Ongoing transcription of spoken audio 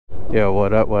Yo,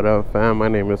 what up, fam? My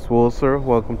name is Wolser.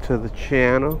 Welcome to the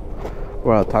channel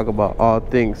where I'll talk about all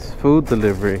things food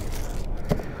delivery.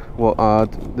 Well,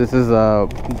 this is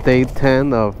day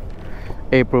 10 of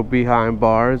April Behind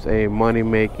Bars, a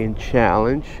money-making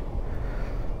challenge.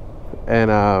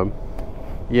 And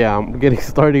yeah, I'm getting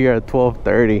started here at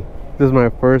 12:30. This is my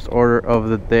first order of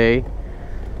the day.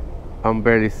 I'm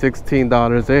barely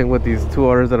 $16 in with these 2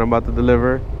 orders that I'm about to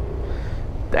deliver.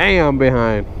 Dang, I'm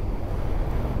behind.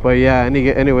 But yeah,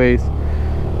 anyways,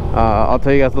 I'll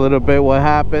tell you guys a little bit what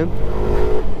happened.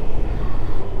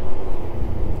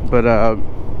 But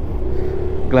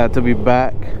glad to be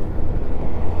back.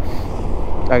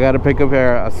 I got to pick up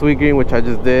here a sweet green, which I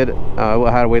just did.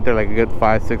 I had to wait there like a good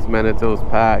 5-6 minutes. It was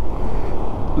packed.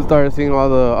 We started seeing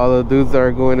all the dudes that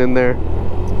are going in there.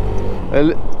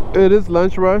 It is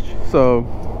lunch rush, so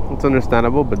it's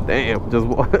understandable. But damn, just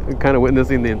kind of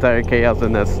witnessing the entire chaos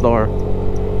in that store.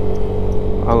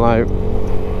 I'm like,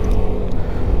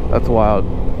 that's wild.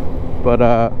 But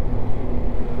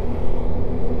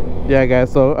yeah,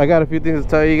 guys, so I got a few things to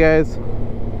tell you guys.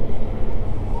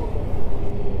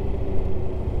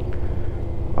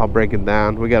 I'll break it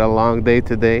down. We got a long day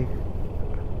today.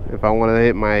 If I want to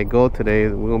hit my goal today,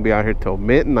 we're gonna be out here till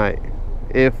midnight,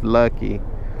 if lucky.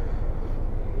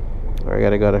 I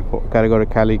gotta go to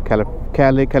Cali,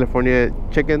 California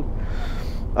chicken.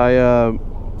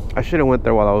 I should have went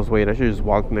there while I was waiting. I should have just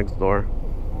walked next door.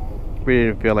 Really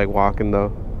didn't feel like walking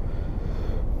though.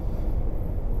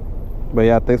 But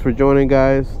yeah, thanks for joining,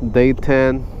 guys. Day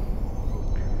 10.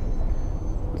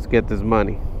 Let's get this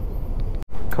money.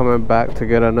 Coming back to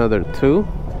get another 2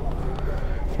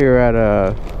 here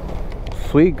at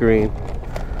Sweet Green.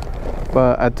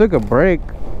 But I took a break.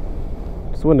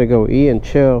 Just wanted to go eat and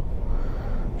chill.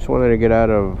 Just wanted to get out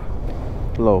of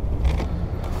low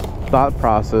thought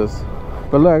process.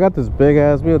 But look, I got this big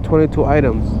ass meal, 22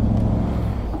 items.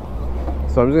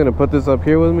 So I'm just gonna put this up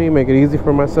here with me, make it easy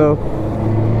for myself.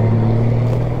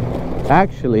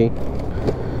 Actually,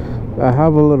 I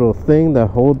have a little thing that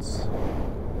holds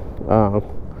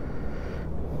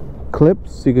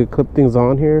clips. You could clip things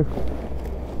on here.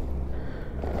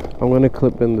 I'm gonna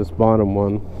clip in this bottom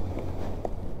one.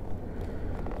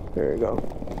 There you go.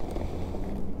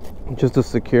 Just to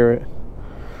secure it.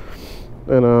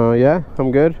 And yeah,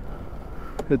 I'm good.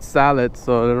 It's salad,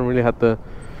 so I don't really have to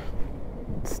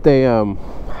stay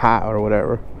hot or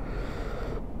whatever.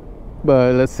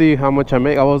 But let's see how much I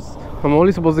make. I'm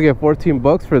only supposed to get 14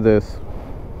 bucks for this.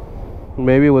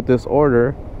 Maybe with this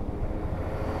order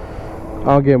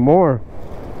I'll get more.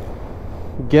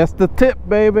 Guess the tip,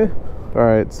 baby. All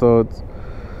right, so it's,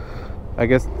 I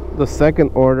guess the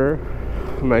second order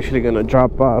I'm actually gonna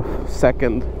drop off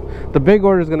second. The big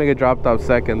order is gonna get dropped off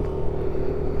second.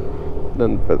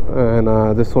 Then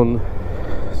this one,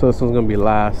 so this one's gonna be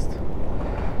last.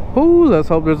 Ooh, let's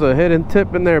hope there's a hidden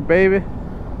tip in there, baby.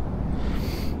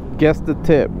 Guess the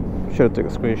tip. Should have took a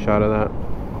screenshot of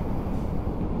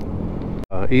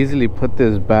that. Easily put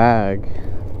this bag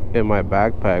in my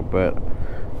backpack, but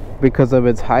because of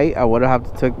its height, I would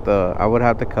have to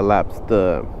collapse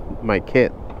my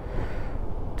kit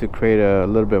to create a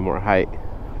little bit more height.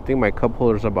 I think my cup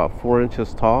holder is about 4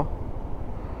 inches tall.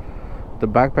 The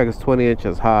backpack is 20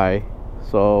 inches high,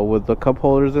 so with the cup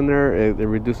holders in there, it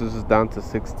reduces it down to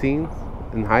 16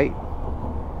 in height.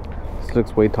 This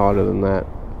looks way taller than that.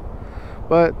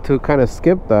 But to kind of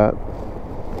skip that,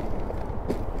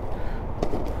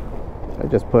 I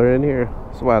just put it in here.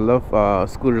 That's why I love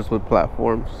scooters with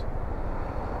platforms.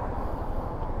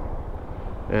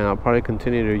 And I'll probably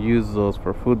continue to use those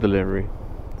for food delivery.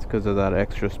 It's because of that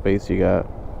extra space you got.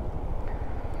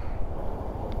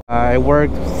 I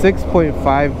worked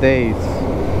 6.5 days.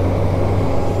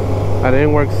 I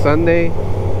didn't work Sunday,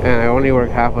 and I only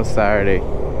worked half of Saturday.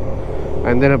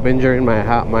 I ended up injuring my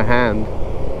hand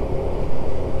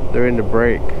during the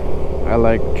break.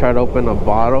 I tried to open a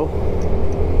bottle,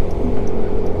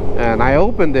 and I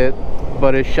opened it,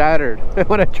 but it shattered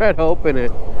when I tried to open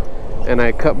it, and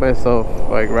I cut myself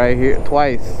right here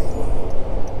twice.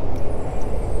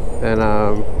 And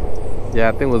yeah,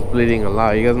 I think it was bleeding a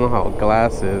lot. You guys know how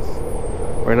glass is.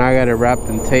 Right now I got it wrapped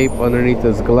in tape underneath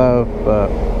this glove, but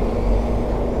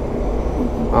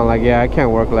I'm like, yeah, I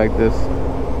can't work like this.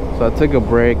 So I took a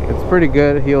break. It's pretty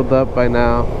good, healed up by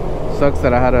now. Sucks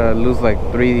that I had to lose like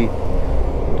three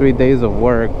days of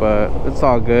work, but it's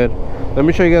all good. Let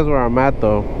me show you guys where I'm at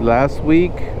though. Last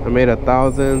week I made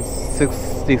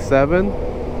 $1,067,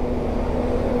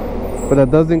 but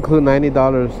that does include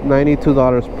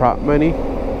 $92 prop money.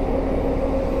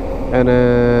 And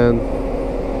then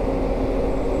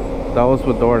that was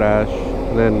with DoorDash,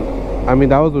 and then I mean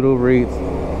that was with Uber Eats.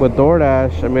 With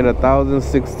DoorDash, I made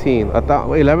 1,016,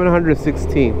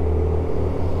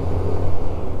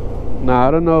 1,116. Now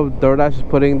I don't know if DoorDash is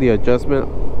putting the adjustment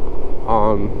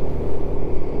on.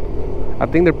 I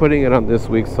think they're putting it on this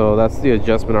week, so that's the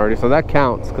adjustment already. So that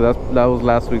counts because that was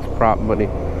last week's prop money.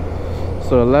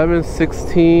 So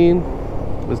 1116.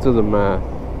 Let's do the math.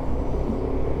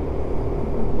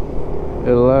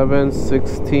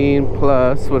 1116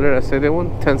 plus, what did I say that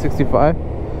one? 1065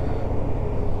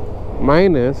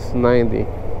 minus 90.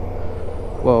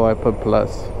 Well, I put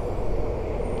plus.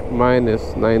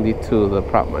 Minus 92, the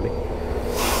prop money.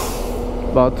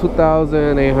 About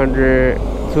 2,800,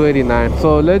 289.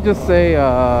 So let's just say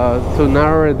to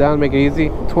narrow it down, make it easy,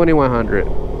 2,100.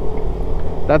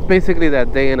 That's basically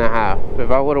that day and a half.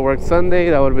 If I would have worked Sunday,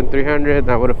 that would have been 300,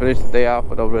 and I would have finished the day off,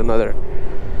 but that would have been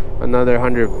another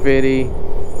 150.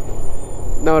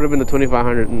 That would have been the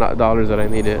 $2,500 that I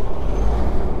needed.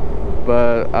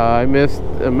 But I missed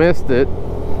it.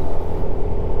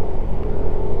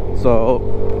 So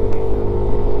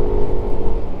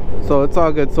it's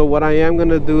all good. So what I am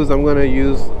gonna do is I'm gonna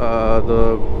use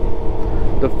the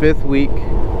 5th week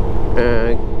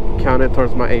and count it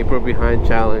towards my April behind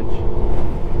challenge.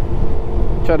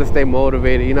 Try to stay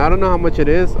motivated. You know, I don't know how much it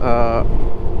is. I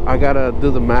gotta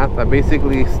do the math. I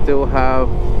basically still have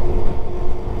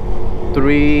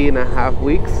 3.5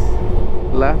 weeks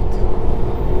left.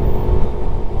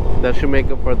 That should make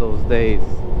up for those days.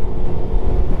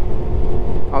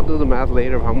 I'll do the math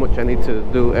later of how much I need to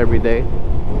do every day.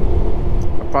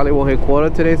 I probably won't hit quota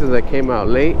today since I came out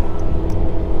late,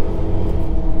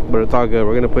 but it's all good.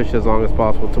 We're gonna push it as long as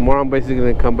possible. Tomorrow I'm basically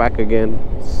gonna come back again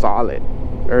solid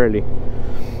early.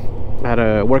 I had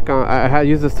to work on, I had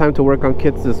used this time to work on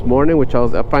kits this morning, which I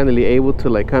was finally able to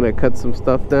like kind of cut some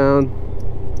stuff down.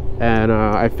 And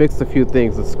I fixed a few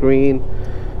things. The screen,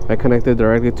 I connected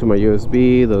directly to my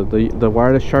USB. The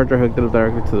wireless charger hooked it up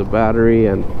directly to the battery,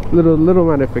 and little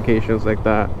modifications like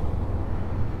that.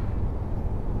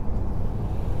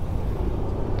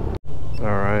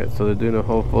 Alright, so they're doing a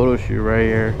whole photo shoot right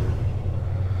here.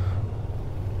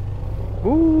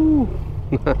 Woo!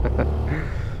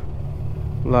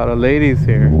 A lot of ladies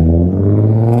here. So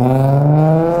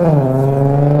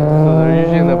they're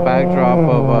usually in the backdrop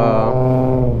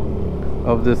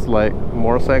of this like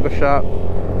motorcycle shop.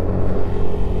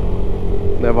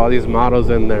 They have all these models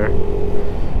in there.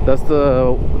 That's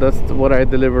what I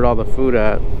delivered all the food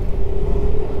at.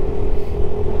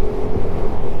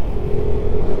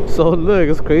 So look,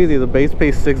 it's crazy. The base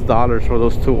pays $6 for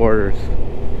those 2 orders,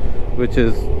 which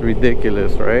is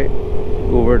ridiculous, right?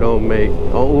 Uber don't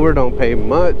pay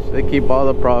much. They keep all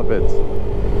the profits.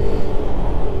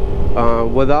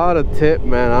 Without a tip,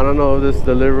 man, I don't know if this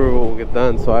delivery will get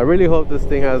done. So I really hope this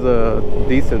thing has a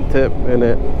decent tip in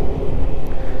it.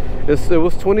 It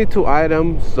was 22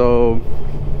 items, so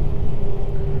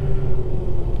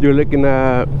you're looking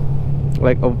at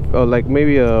like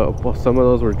maybe some of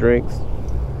those were drinks,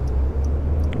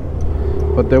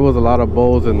 but there was a lot of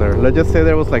bowls in there. Let's just say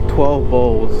there was like 12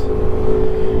 bowls,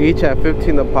 each at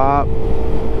 15 a pop.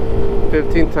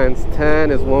 15 times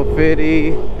 10 is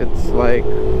 150. It's like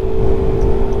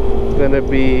gonna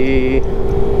be,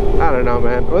 I don't know,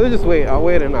 man. Well, just wait. I'll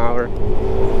wait an hour.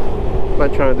 I'm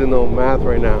not trying to do no math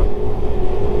right now.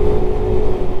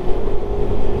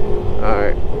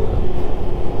 Alright.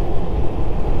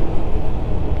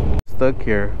 Stuck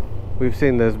here. We've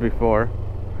seen this before.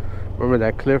 Remember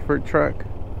that Clifford truck?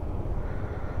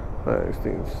 These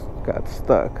things got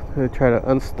stuck. They try to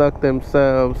unstuck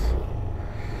themselves.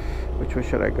 Which way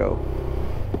should I go?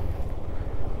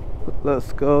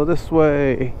 Let's go this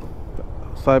way.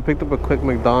 So I picked up a quick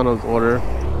McDonald's order.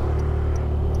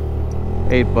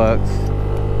 $8.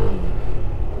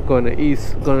 Going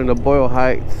to Boyle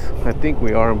Heights. I think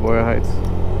we are in Boyle Heights.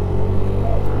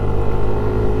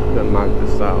 Gonna knock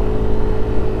this out.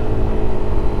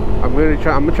 I'm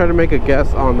gonna try to make a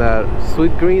guess on that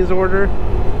sweet greens order.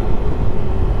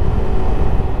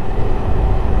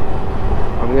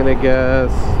 I'm gonna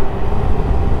guess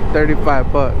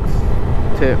 $35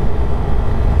 tip.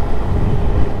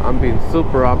 I'm being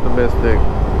super optimistic.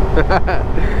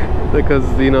 Because,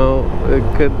 you know, it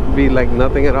could be like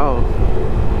nothing at all.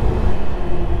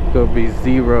 Could be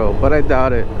zero, but I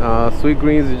doubt it. Sweet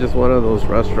Greens is just one of those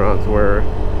restaurants where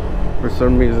for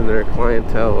some reason their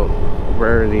clientele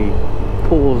rarely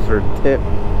pulls or tip.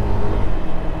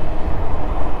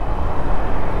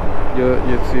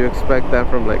 You expect that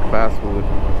from like fast food.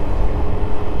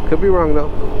 Could be wrong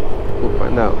though. We'll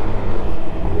find out.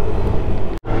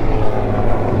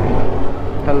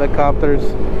 Helicopters.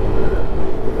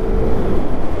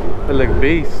 They look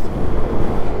beast.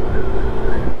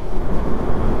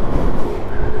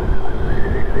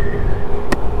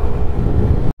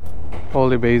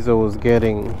 Holy Basil was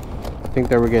getting, I think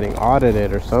they were getting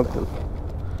audited or something.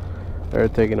 They were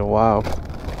taking a while.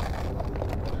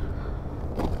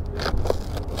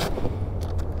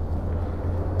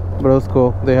 But it was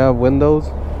cool. They have windows,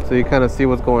 so you kind of see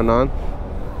what's going on.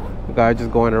 The guy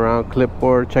just going around,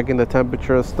 clipboard, checking the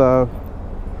temperature of stuff,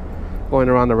 going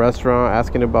around the restaurant,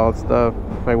 asking about stuff,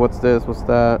 like what's this, what's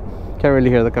that. Can't really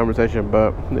hear the conversation,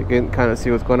 but you can kind of see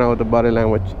what's going on with the body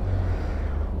language.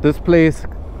 This place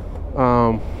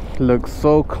looks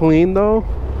so clean though.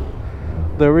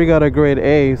 There we got a grade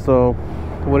A, so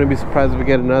wouldn't be surprised if we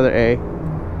get another A.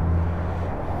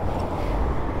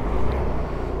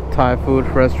 Thai food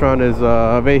restaurant is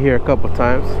I've ate here a couple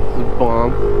times. It's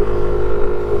bomb.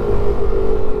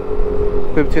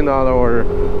 $15 order,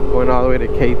 going all the way to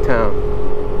K-Town.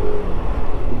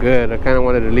 Good. I kind of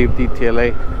wanted to leave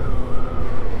DTLA,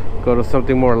 go to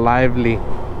something more lively.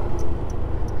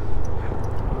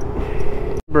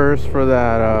 Burst for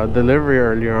that delivery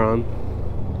earlier on,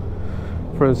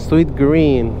 from Sweet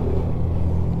Green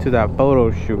to that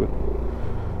photo shoot.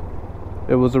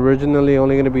 It was originally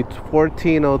only going to be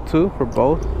 $14.02 for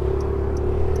both,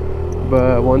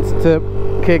 but once tip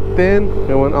kicked in,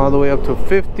 it went all the way up to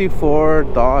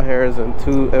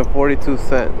 $54 and 42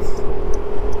 cents.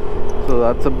 So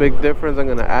that's a big difference. I'm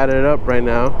going to add it up right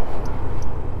now,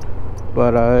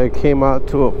 but it came out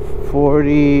to a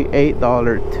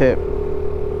 $48 tip.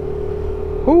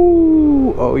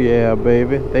 Ooh, oh yeah,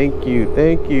 baby. Thank you,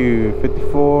 thank you.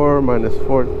 54 minus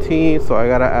 14, so I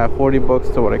gotta add 40 bucks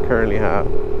to what I currently have,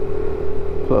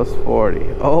 plus 40.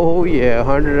 Oh yeah,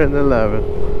 111.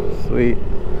 Sweet.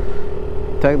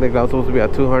 Technically I was supposed to be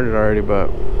at 200 already,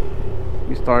 but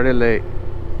we started late.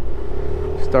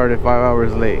 Started 5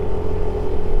 hours late.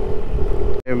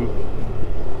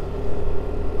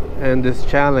 And this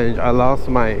challenge, I lost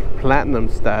my platinum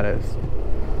status.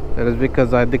 And it's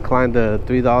because I declined the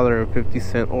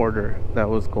 $3.50 order that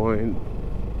was going,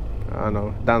 I don't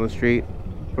know, down the street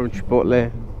from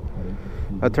Chipotle.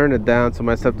 I turned it down, so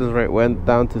my acceptance rate went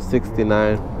down to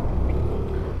 69.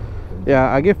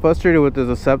 Yeah, I get frustrated with this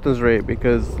acceptance rate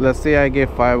because let's say I get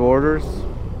 5 orders,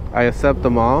 I accept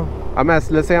them all.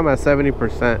 Let's say I'm at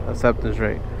 70% acceptance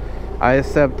rate. I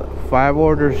accept 5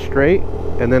 orders straight,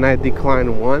 and then I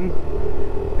decline 1.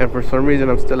 And for some reason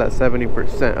I'm still at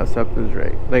 70% acceptance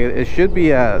rate. Like it should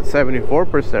be at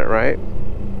 74%, right?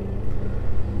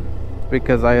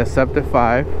 Because I accepted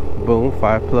 5, boom,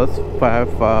 5 plus 5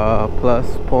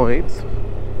 plus points,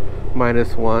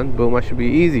 minus 1, boom, I should be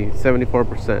easy,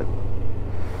 74%.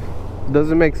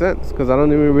 Doesn't make sense because I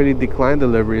don't even really decline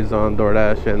deliveries on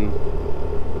DoorDash, and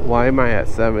why am I at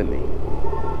 70?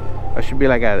 I should be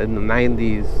like in the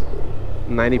 90s,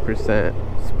 90%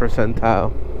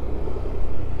 percentile.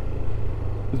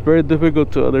 It's very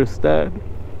difficult to understand.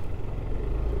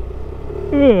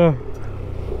 Yeah,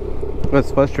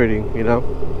 that's frustrating, you know.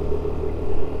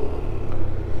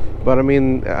 But I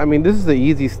mean, this is the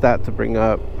easy stat to bring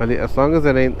up. As long as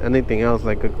it ain't anything else,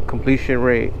 like a completion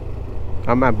rate,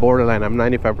 I'm at borderline. I'm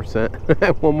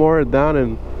 95%. One more down,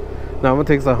 and that one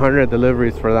takes 100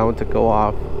 deliveries for that one to go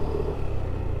off.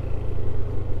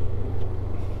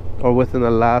 Or within the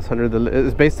last 100.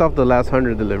 It's based off the last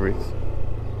 100 deliveries.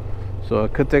 So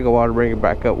it could take a while to bring it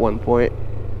back up 1 point,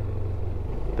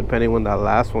 depending when that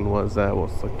last one was. That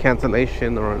was a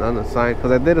cancellation or an unassigned.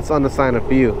 Because I did it unassigned a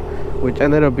few, which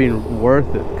ended up being worth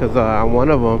it. Because one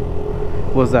of them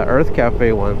was that Earth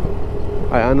Cafe one.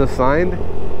 I unassigned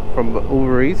from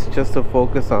Uber Eats just to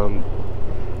focus on.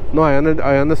 No, I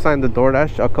unassigned the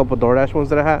DoorDash, a couple DoorDash ones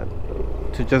that I had,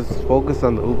 to just focus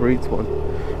on the Uber Eats one.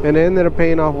 And it ended up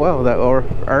paying off well. That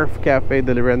Earth Cafe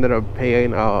delivery ended up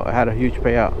paying. Had a huge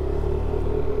payout.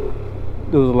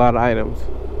 There was a lot of items.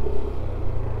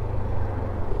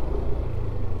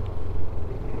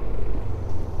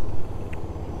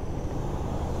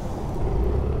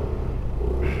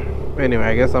 Anyway,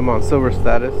 I guess I'm on silver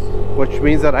status, which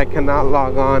means that I cannot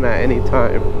log on at any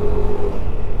time.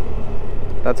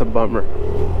 That's a bummer.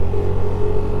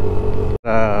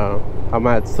 I'm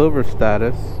at silver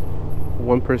status,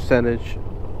 1%,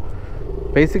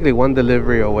 basically 1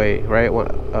 delivery away, right?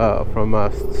 From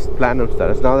platinum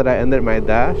status. Now that I ended my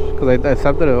dash, because I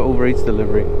accepted an Uber Eats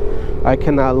delivery, I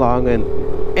cannot log in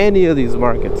any of these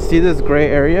markets. See this gray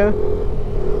area?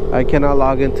 I cannot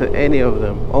log into any of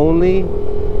them. Only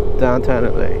downtown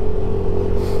LA.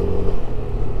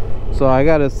 So I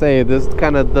gotta say, this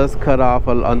kind of does cut off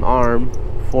an arm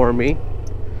for me,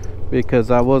 because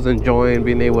I was enjoying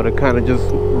being able to kind of just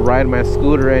ride my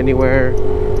scooter anywhere,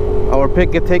 or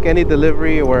take any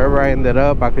delivery wherever I ended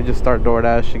up. I could just start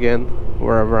DoorDash again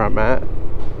wherever I'm at.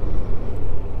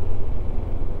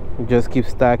 just keep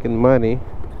stacking money,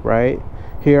 right?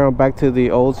 Here I'm back to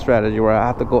the old strategy where I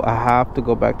have to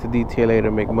go back to DTLA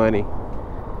to make money,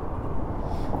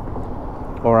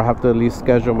 or I have to at least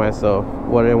schedule myself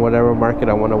in whatever market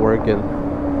I want to work in.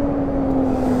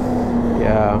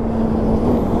 Yeah,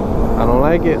 I don't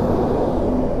like it.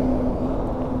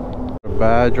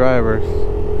 Bad drivers,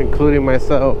 including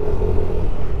myself.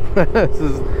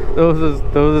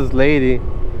 This lady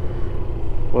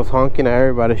was honking at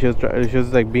everybody. She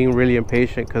was like being really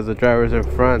impatient because the drivers in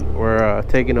front were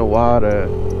taking a while to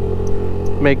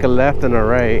make a left and a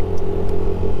right.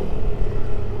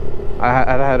 I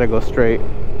had to go straight,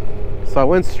 so I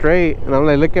went straight, and I'm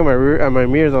like looking at my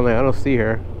mirrors. I'm like, I don't see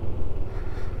her.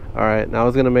 All right, now I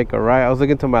was gonna make a right. I was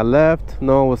looking to my left,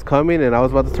 no one was coming, and I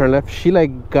was about to turn left. She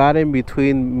like got in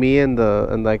between me and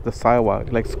like the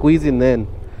sidewalk, like squeezing in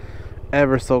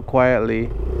ever so quietly.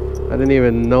 I didn't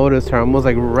even notice her. I almost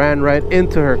like ran right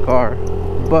into her car,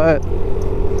 but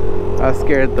I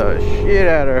scared the shit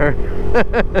out of her.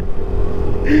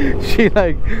 She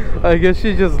like, I guess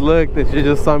she just looked and she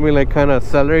just saw me like kind of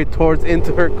accelerate towards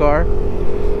into her car,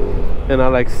 and I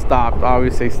like stopped.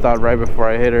 Obviously stopped right before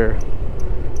I hit her.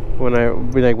 When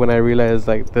I realized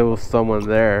like there was someone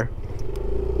there.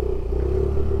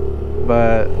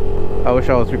 But I wish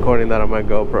I was recording that on my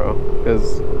GoPro,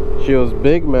 because she was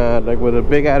big mad, like with a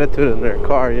big attitude in her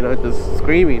car, you know, just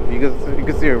screaming. You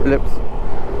can see her lips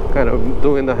kind of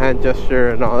doing the hand gesture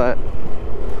and all that.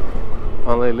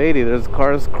 I'm like, lady, there's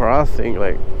cars crossing,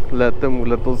 like let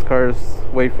those cars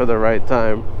wait for the right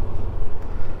time.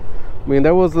 I mean,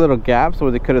 there was little gaps where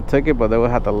they could have took it, but they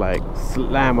would have to like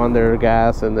slam on their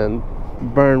gas and then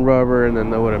burn rubber, and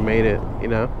then they would have made it, you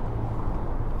know.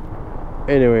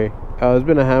 Anyway, there's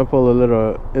been a handful of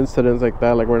little incidents like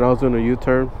that, like when I was doing a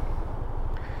U-turn,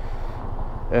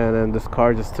 and then this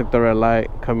car just took the red light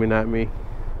coming at me.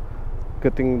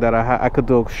 Good thing that I could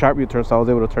do a sharp U-turn, so I was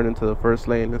able to turn into the first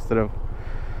lane instead of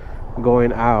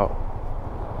going out.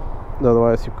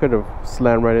 Otherwise, you could have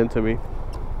slammed right into me.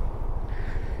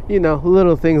 You know,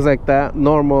 little things like that,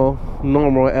 normal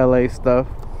LA stuff.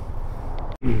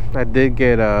 I did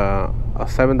get a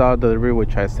 $7 delivery,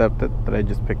 which I accepted, that I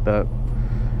just picked up,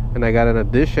 and I got an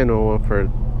additional one for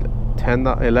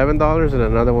 $11 and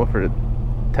another one for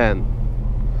 $10.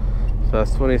 So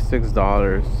that's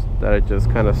 $26 that I just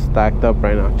kind of stacked up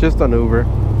right now, just on Uber.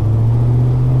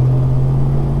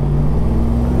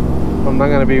 I'm not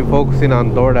gonna be focusing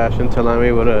on DoorDash until I'm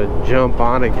able to jump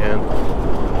on again.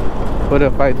 But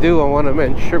if I do, I want to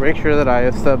make sure that I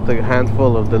accept a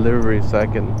handful of deliveries so I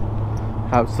can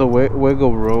have some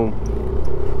wiggle room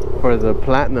for the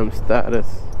platinum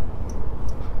status,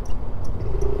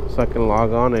 so I can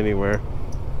log on anywhere.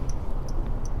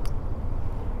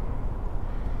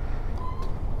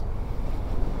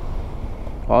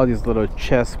 All these little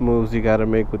chess moves you gotta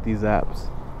make with these apps.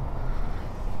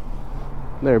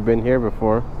 Never been here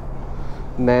before.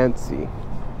 Nancy.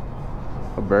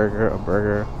 A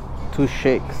burger. 2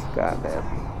 shakes, goddamn.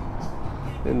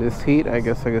 In this heat, I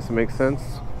guess it makes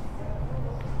sense.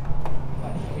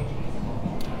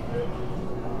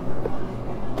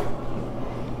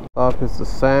 Off is the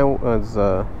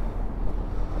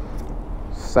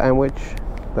sandwich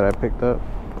that I picked up.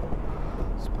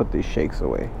 Let's put these shakes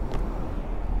away.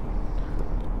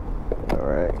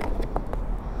 Alright.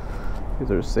 These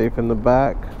are safe in the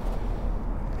back.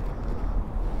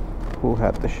 Who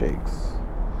had the shakes?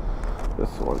 This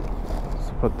one.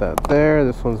 Let's put that there.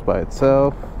 This one's by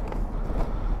itself.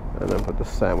 And then put the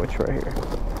sandwich right here.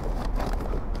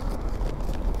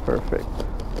 Perfect.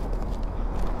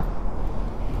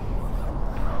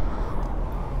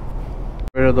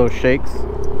 Rid of those shakes,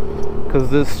 because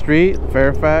this street,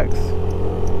 Fairfax,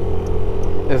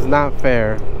 is not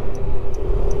fair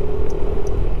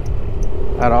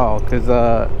at all. Because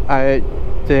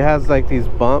it has like these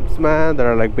bumps, man, that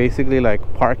are like basically like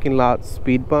parking lot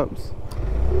speed bumps,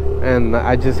 and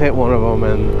I just hit one of them.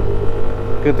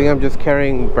 And good thing I'm just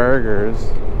carrying burgers.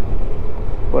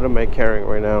 What am I carrying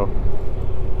right now?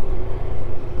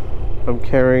 I'm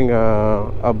carrying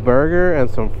a burger and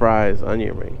some fries,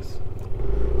 onion rings.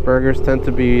 Burgers tend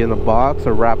to be in a box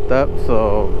or wrapped up,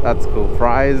 so that's cool.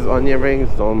 Fries, onion rings,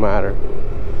 don't matter.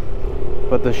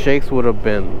 But the shakes would have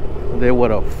they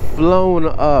would have flown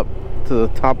up to the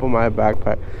top of my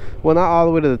backpack. Well, not all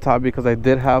the way to the top, because I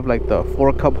did have like the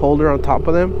 4-cup holder on top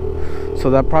of them,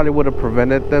 so that probably would have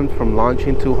prevented them from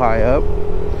launching too high up.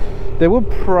 They would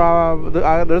probably,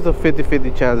 there's a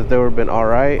 50-50 chance that they would have been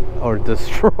alright or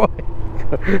destroyed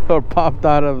or popped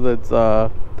out of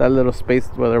that little space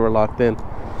where they were locked in.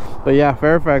 But yeah,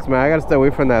 Fairfax, man, I gotta stay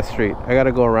away from that street. I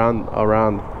gotta go around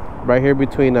right here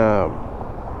between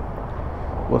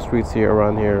What streets here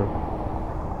around here?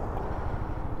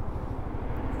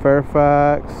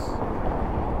 Fairfax.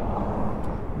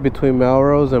 Between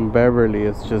Melrose and Beverly,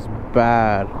 it's just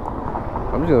bad.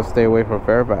 I'm just gonna stay away from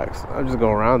Fairfax. I'll just go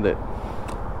around it.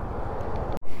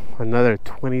 Another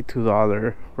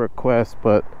 $22 request,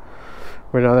 but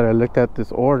right now that I looked at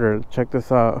this order, check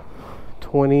this out.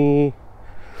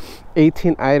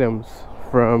 18 items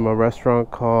from a restaurant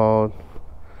called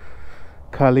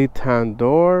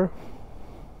Tanor.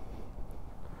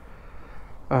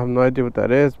 I have no idea what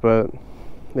that is, but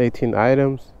 18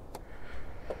 items.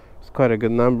 It's quite a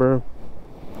good number.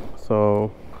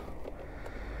 So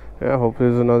yeah, hopefully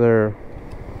there's another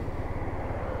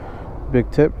big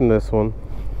tip in this one.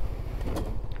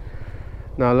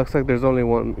 Now it looks like there's only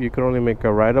one. You can only make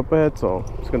a right up ahead, so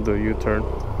I'm just gonna do a U-turn.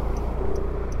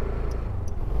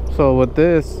 So with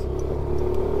this,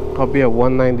 I'll be at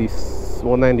 190,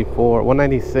 194,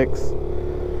 196.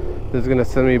 This is gonna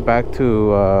send me back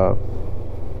to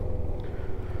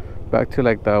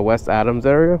like the West Adams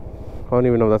area. I don't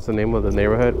even know if that's the name of the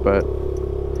neighborhood, but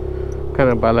kind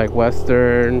of by like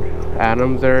Western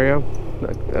Adams area.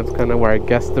 That's kind of where I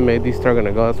guesstimate these are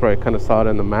gonna go. That's where I kind of saw it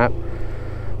in the map.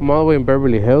 I'm all the way in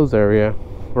Beverly Hills area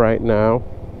right now.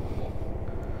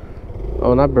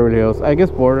 Oh, not Beverly Hills. I guess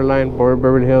border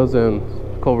Beverly Hills and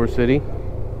Culver City.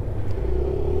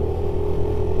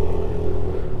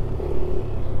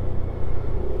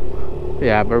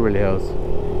 Yeah, Beverly Hills.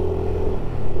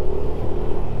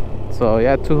 So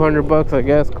yeah, 200 bucks, I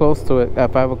guess, close to it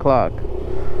at 5 o'clock.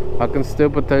 I can still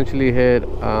potentially hit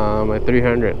at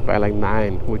 300 by like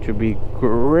 9, which would be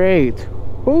great.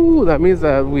 Ooh, that means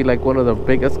that we like one of the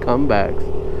biggest comebacks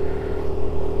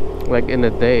like in a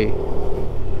day,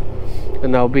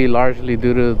 and that'll be largely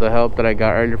due to the help that I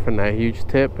got earlier from that huge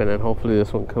tip, and then hopefully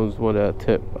this one comes with a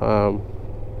tip.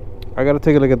 I gotta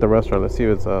take a look at the restaurant and see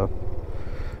if it's a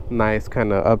nice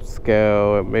kind of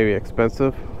upscale, maybe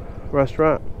expensive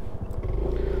restaurant,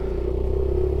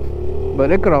 but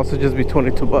it could also just be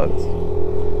 22 bucks,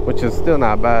 which is still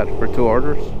not bad for 2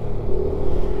 orders.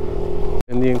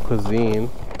 Indian cuisine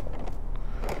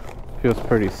feels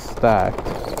pretty stacked.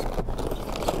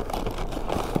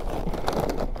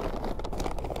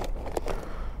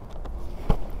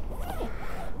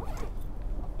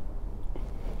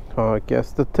 I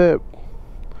guess the tip.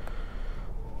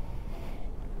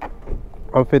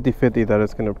 I'm 50-50 that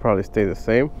it's gonna probably stay the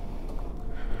same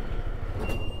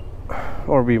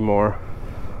or be more.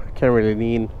 I can't really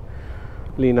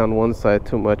lean on one side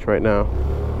too much right now.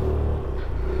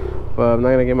 But I'm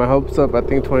not gonna get my hopes up. I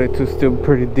think 22 is still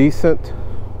pretty decent.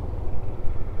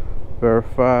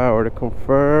 Verify or to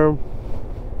confirm.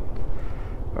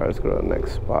 Alright, let's go to the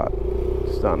next spot.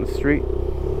 It's down the street.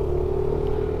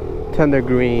 Tender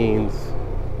greens.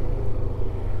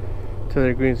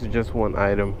 Tender greens is just one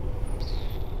item.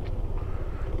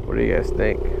 What do you guys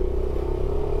think?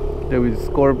 Did we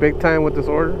score big time with this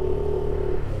order?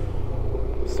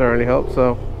 Certainly hope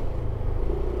so.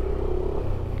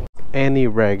 Any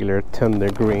regular tender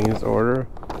greens order.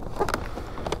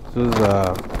 This is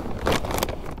a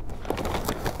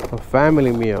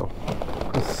family meal,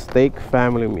 a steak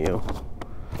family meal.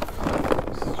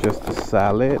 This is just a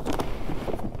salad.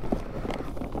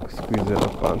 Squeeze it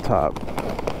up on top.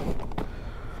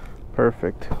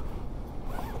 Perfect.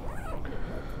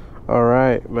 All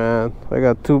right, man. I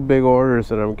got 2 big orders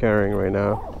that I'm carrying right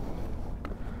now.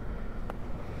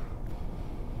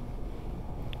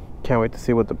 Can't wait to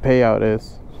see what the payout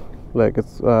is. Like,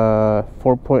 it's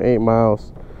 4.8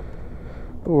 miles.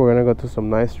 Ooh, we're gonna go to some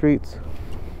nice streets.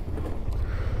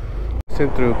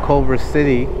 Through Culver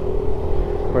City.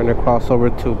 We're gonna cross over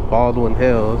to Baldwin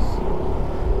Hills.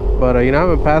 But you know, I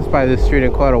haven't passed by this street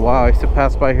in quite a while. I used to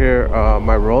pass by here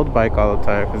my road bike all the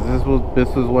time, because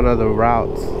this was one of the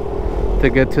routes to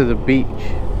get to the beach.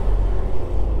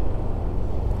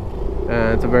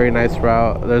 And it's a very nice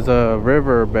route. There's a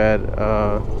riverbed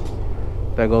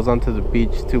that goes onto the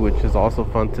beach too, which is also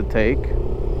fun to take.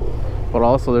 But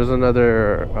also there's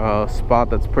another spot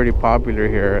that's pretty popular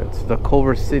here. It's the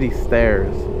Culver City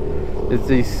stairs. It's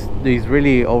these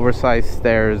really oversized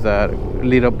stairs that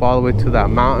lead up all the way to that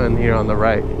mountain here on the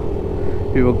right.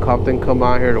 People often come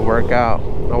out here to work out.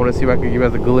 I want to see if I can give you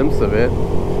guys a glimpse of it.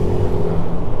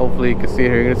 Hopefully you can see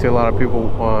it here. You're gonna see a lot of people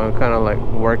kind of like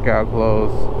workout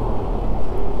clothes.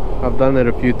 I've done it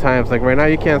a few times. Like right now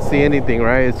you can't see anything,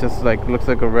 right? It's just like, looks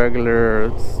like a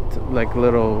regular like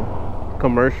little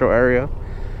commercial area.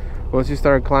 Once you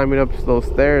start climbing up those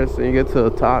stairs and you get to the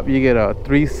top, you get a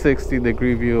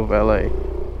 360-degree view of LA.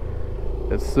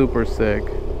 It's super sick.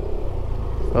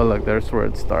 Oh look, there's where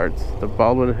it starts. The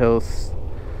Baldwin Hills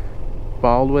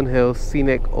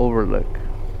Scenic Overlook.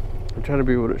 I'm trying to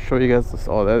be able to show you guys this.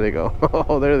 Oh, there they go.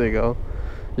 Oh, there they go.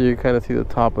 You can kind of see the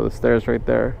top of the stairs right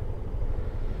there.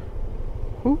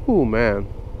 Ooh, man.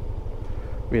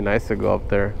 Be nice to go up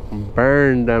there.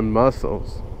 Burn them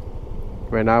muscles.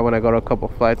 Right now, when I go to a couple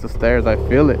flights of stairs, I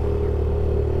feel it.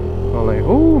 I'm like,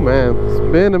 ooh, man. It's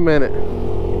been a minute.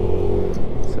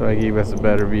 So I give you guys a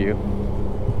better view.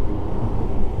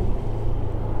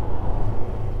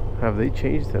 Have they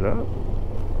changed it up?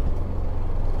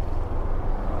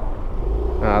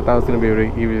 I thought I was going to be able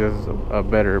to give you guys a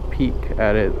better peek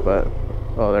at it, but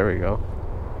oh, there we go.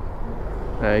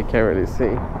 You can't really see,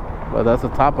 but that's the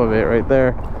top of it right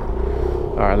there.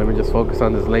 Alright, let me just focus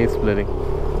on this lane splitting.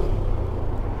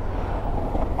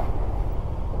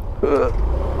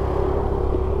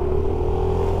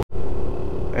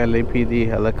 LAPD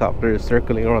helicopter is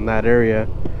circling around that area.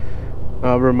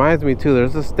 Reminds me too,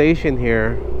 there's a station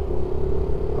here,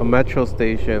 a metro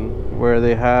station, where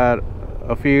they had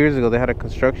a few years ago, they had a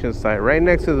construction site right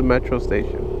next to the metro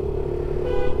station.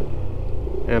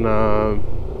 And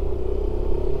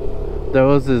there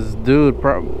was this dude,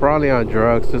 probably on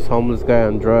drugs, this homeless guy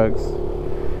on drugs.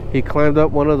 He climbed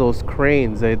up one of those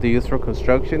cranes they use for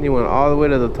construction. He went all the way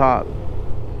to the top.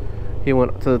 He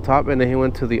went to the top, and then he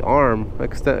went to the arm.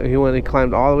 He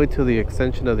climbed all the way to the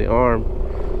extension of the arm.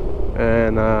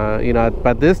 And you know,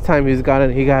 by this time he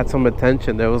got some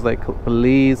attention. There was like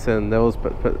police, and there was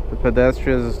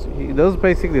pedestrians. There was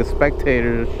basically a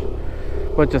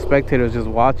bunch of spectators just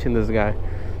watching this guy.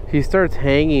 He starts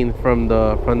hanging from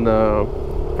the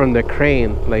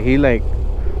crane, like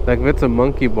if it's a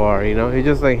monkey bar, you know. He's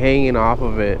just like hanging off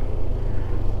of it.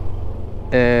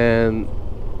 And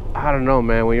I don't know,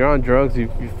 man, when you're on drugs, you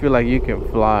feel like you can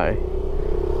fly.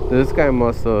 This guy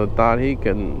must have thought he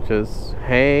can just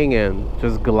hang and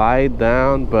just glide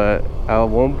down, but at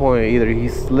one point either he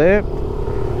slipped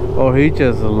or he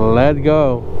just let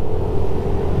go.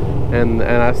 And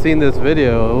I've seen this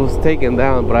video. It was taken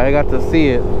down, but I got to see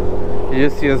it. You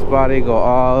just see his body go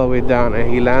all the way down, and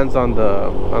he lands on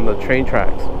the train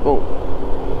tracks. Boom.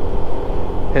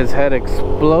 His head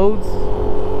explodes,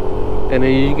 and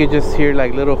then you can just hear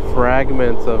like little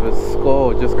fragments of his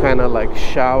skull just kind of like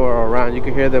shower around. You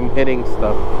can hear them hitting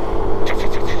stuff.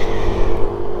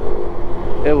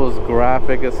 It was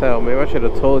graphic as hell. Maybe I should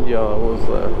have told y'all it was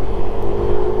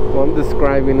well, I'm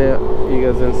describing it, you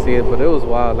guys didn't see it, but it was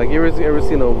wild. Like, you ever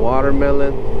seen a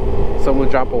watermelon, someone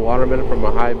drop a watermelon from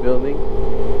a high building?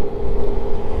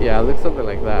 Yeah, it looked something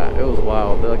like that. It was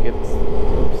wild. Like,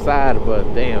 it's sad,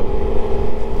 but damn.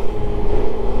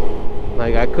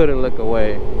 Like, I couldn't look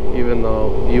away, even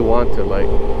though you want to. Like,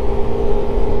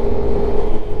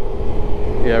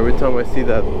 yeah, every time I see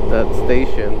that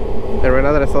station, and right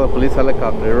now that I saw the police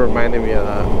helicopter, it reminded me of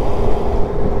that.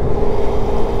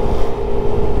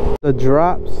 The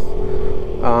drops,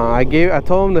 I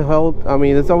told him to hold. I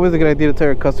mean, it's always a good idea to tell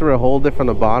your customer to hold it from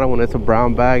the bottom when it's a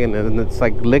brown bag and it's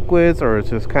like liquids, or it's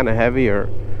just kind of heavy, or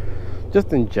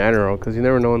just in general, because you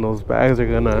never know when those bags are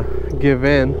gonna give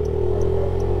in.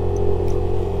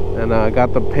 And I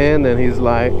got the pin, and he's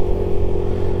like,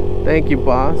 "Thank you,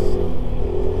 boss."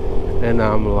 And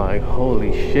I'm like,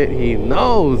 holy shit, he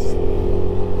knows.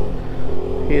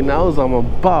 He knows I'm a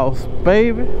boss,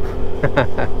 baby.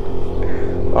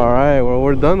 Alright, well,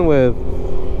 we're done with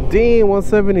Dean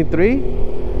 173.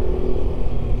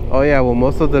 Oh yeah, well,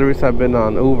 most of the deliveries have been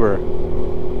on Uber.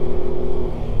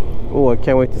 Oh, I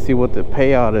can't wait to see what the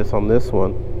payout is on this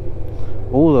one.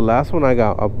 Oh, the last one I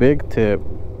got a big tip.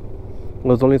 It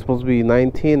was only supposed to be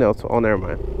 19. Oh, never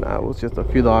mind. Nah, it was just a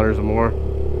few dollars more.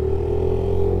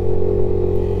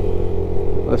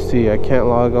 Let's see, I can't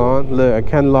log on. Look, I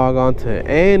can't log on to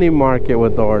any market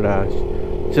with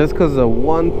DoorDash just because of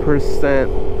 1%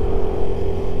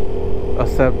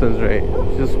 acceptance rate.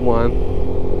 Just one.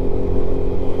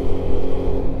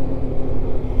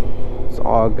 It's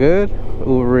all good.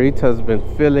 Uber Eats has been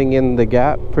filling in the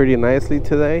gap pretty nicely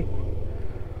today.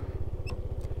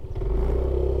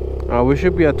 We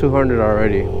should be at 200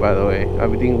 already, by the way.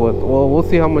 Everything we'll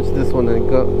see how much this one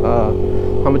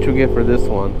how much we get for this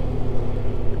one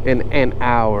in an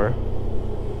hour.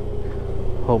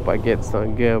 Hope I get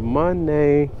some good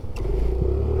money.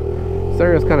 This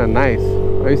area's kind of nice.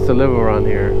 I used to live around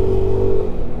here.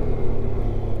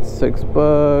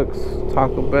 $6,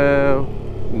 Taco Bell,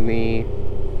 neat.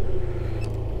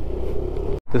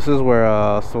 This is where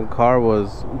some car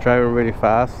was driving really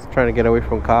fast, trying to get away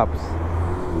from cops,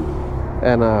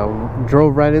 and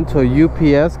drove right into a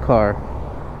UPS car.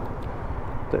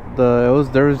 There was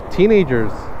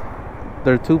teenagers.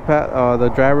 The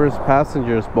driver's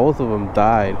passengers, both of them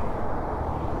died.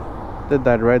 They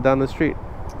died right down the street.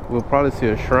 We'll probably see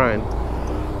a shrine.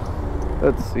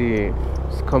 Let's see.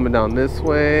 It's coming down this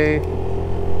way.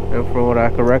 And from what I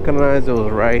could recognize, it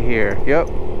was right here. Yep.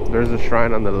 There's a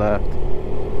shrine on the left.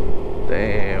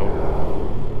 Damn.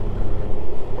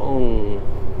 Boom.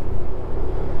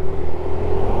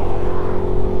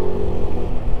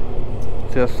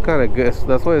 Just kind of good.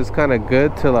 That's why it's kind of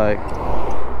good to like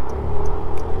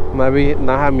maybe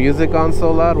not have music on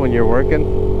so loud when you're working.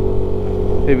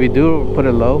 If you do, put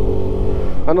it low.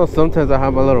 I know sometimes I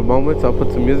have my little moments. I'll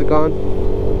put some music on,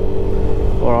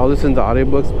 or I'll listen to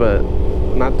audiobooks, but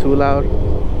not too loud,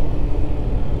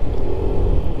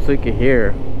 so you can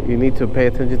hear. You need to pay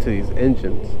attention to these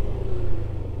engines,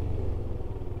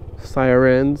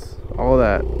 sirens, all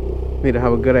that. You need to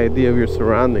have a good idea of your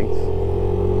surroundings.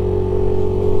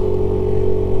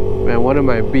 Man, one of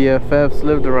my BFFs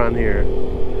lived around here.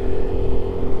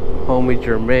 Homie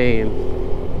Jermaine,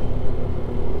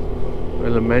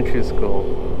 elementary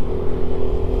school.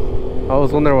 I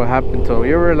was wondering what happened to him.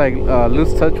 You ever like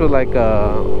lose touch with like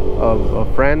a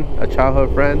friend, a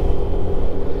childhood friend?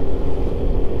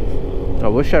 I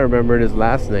wish I remembered his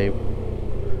last name.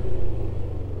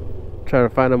 Try to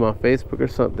find him on Facebook or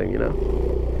something, you know.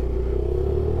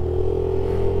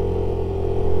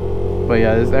 But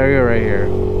yeah, this area right here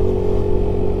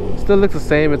still looks the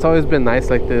same. It's always been nice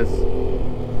like this.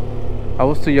 I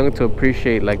was too young to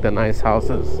appreciate like the nice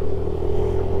houses.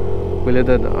 We lived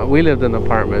in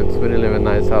apartments. We didn't live in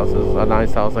nice houses. A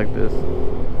nice house like this.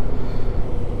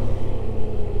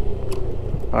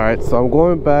 Alright, so I'm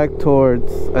going back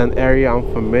towards an area I'm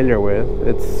familiar with.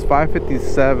 It's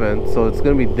 5:57, so it's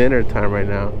gonna be dinner time right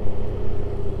now.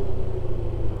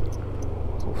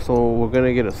 So we're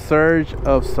gonna get a surge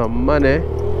of some money.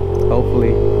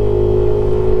 Hopefully.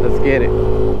 Let's get it.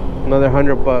 Another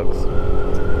 $100.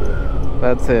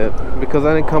 That's it. Because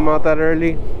I didn't come out that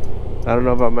early, I don't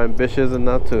know if I'm ambitious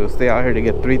enough to stay out here to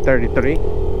get 333.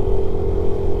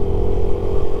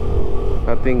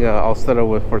 I think I'll settle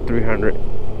with for 300.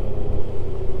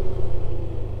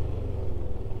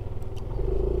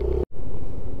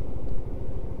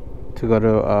 To go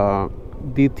to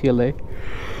DTLA.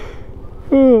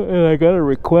 And I got a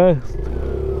request.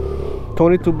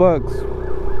 22 bucks.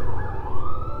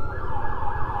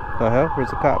 The hell? Where's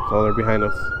the cops? Oh, they're behind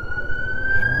us.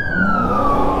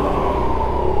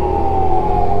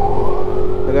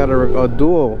 I got a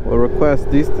request.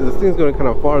 This thing's going kind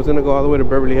of far. It's going to go all the way to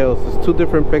Beverly Hills. It's 2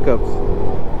 different pickups,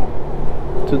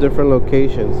 2 different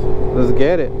locations. Let's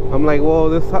get it. I'm like, whoa,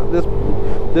 this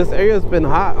area's been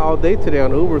hot all day today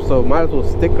on Uber, so might as well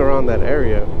stick around that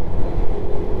area.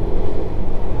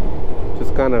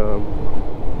 Just kind of,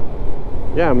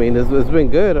 yeah. I mean, it's been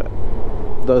good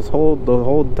the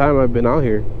whole time I've been out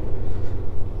here.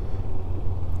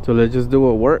 So let's just do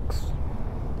what works.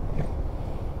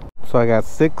 So I got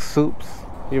 6 soups.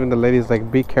 Even the lady's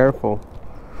like, be careful.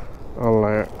 I'm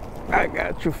like, I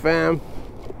got you, fam.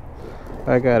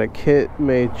 I got a kit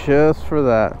made just for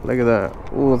that. Look at that.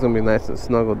 Ooh, it's gonna be nice and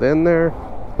snuggled in there.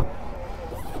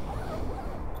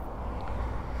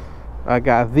 I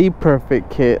got the perfect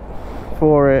kit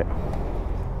for it.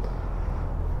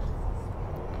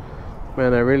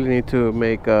 Man, I really need to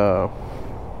make the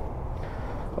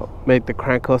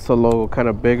Crank Hustle logo kind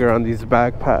of bigger on these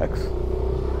backpacks.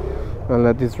 And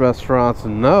let these restaurants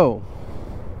know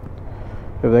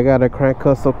if they got a Crank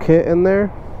Hustle kit in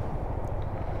there,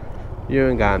 you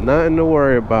ain't got nothing to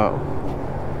worry about.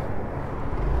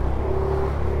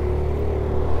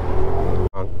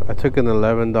 I took an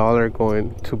 $11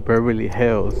 going to Beverly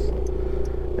Hills,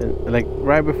 and like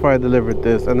right before I delivered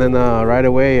this, and then right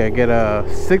away I get a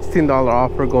 $16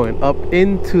 offer going up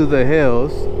into the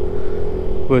hills,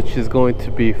 which is going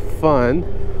to be fun.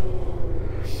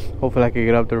 Hopefully I can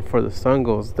get up there before the sun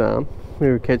goes down.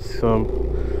 Maybe catch some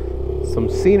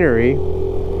scenery.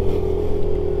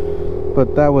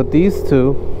 But that with these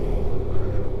 2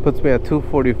 puts me at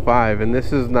 $245, and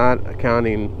this is not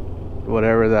accounting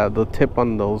whatever that the tip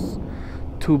on those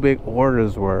 2 big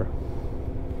orders were.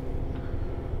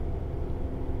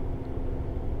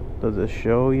 Does it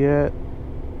show yet?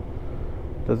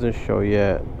 Doesn't show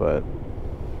yet, but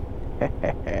by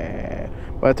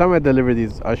the time I deliver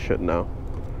these, I should know.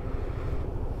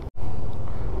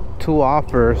 2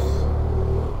 offers.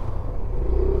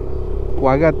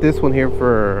 Well, I got this one here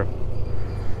for,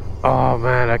 oh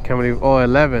man, I can't believe,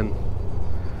 11.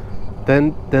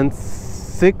 Then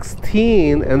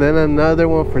 16, and then another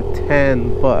one for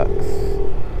 10 bucks.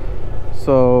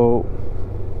 So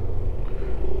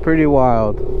pretty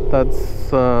wild.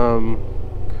 That's how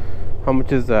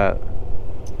much is that?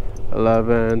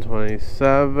 11,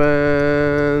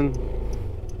 27,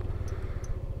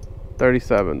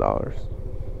 $37.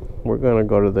 We're gonna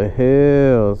go to the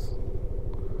hills.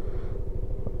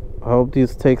 I hope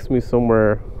this takes me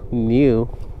somewhere new.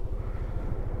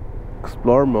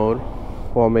 Explore mode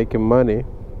while making money.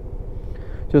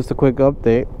 Just a quick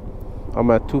update.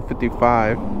 I'm at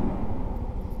 255.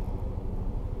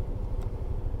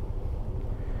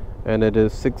 And it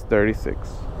is 6:36.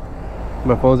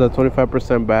 My phone's at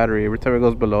 25% battery. Every time it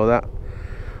goes below that,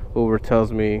 Uber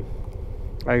tells me,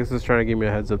 I guess it's trying to give me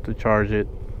a heads up to charge it.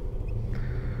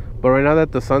 But right now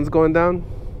that the sun's going down,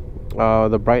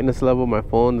 the brightness level of my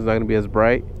phone is not going to be as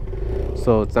bright,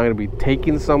 so it's not going to be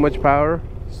taking so much power.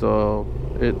 So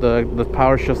the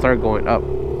power should start going up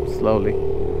slowly.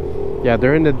 Yeah,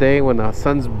 during the day when the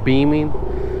sun's beaming,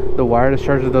 the wireless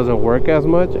charger doesn't work as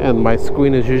much, and my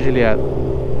screen is usually at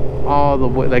all the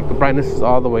way, like the brightness is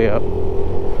all the way up,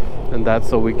 and that's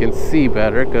so we can see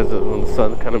better, because when the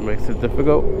sun kind of makes it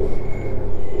difficult.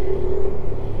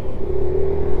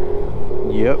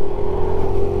 Yep.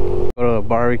 Go to a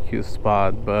barbecue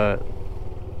spot, but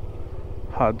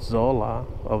Hotzola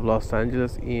of Los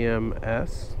Angeles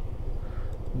EMS.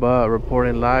 But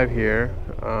reporting live here.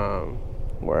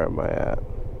 Where am I at?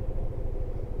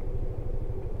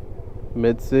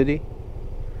 Mid City.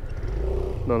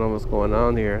 Don't know what's going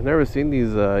on here. Never seen these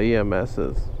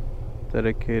EMSs.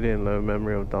 Dedicated in the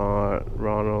memory of Don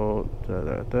Ronald.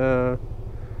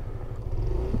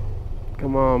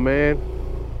 Come on, man.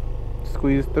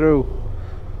 Squeeze through.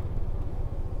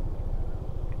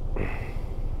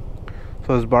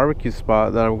 So this barbecue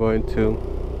spot that I'm going to,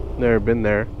 never been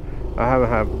there. I haven't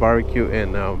had barbecue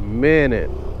in a minute.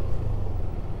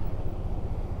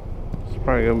 It's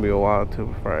probably gonna be a while too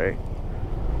before I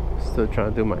still trying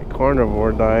to do my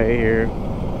carnivore diet here.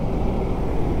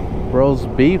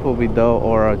 Roast beef will be dope,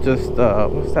 or just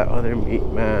what's that other meat,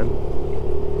 man?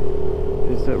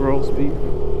 Is it roast beef?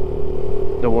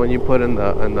 The one you put in the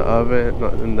oven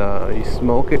and you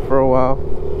smoke it for a while.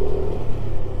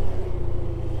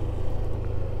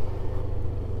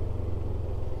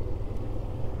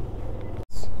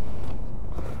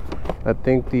 I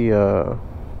think the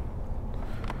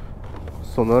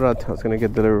Sonora is gonna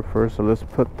get delivered first, so let's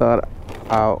put that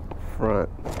out front.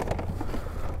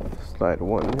 Slide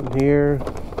one in here,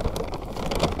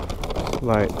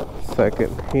 slide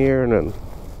second here, and then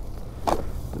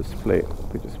this plate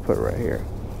we just put right here.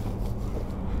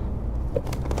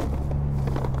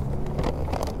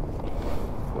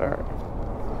 Alright.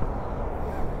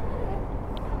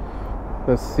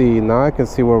 Let's see, now I can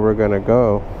see where we're gonna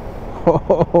go.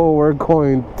 Oh, we're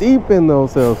going deep in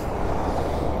those hills.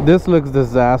 This looks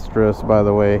disastrous, by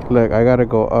the way. Look, I gotta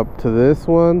go up to this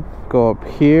one, go up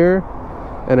here,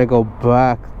 and then go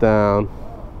back down.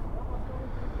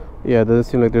 Yeah, it doesn't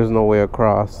seem like there's no way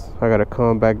across. I gotta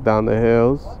come back down the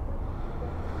hills.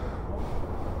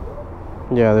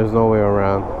 Yeah, there's no way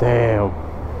around. Damn.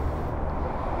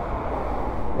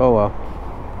 Oh well.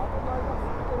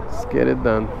 Let's get it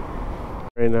done.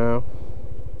 Right now,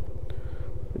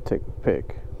 take a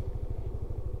pic.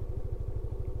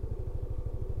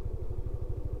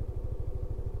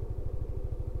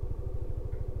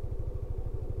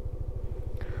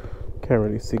 Can't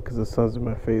really see because the sun's in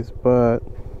my face, but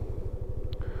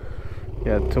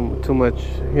yeah, too much.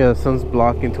 Yeah, the sun's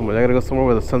blocking too much. I gotta go somewhere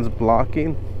where the sun's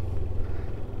blocking,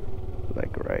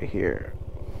 like right here.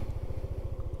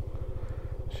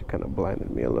 She kind of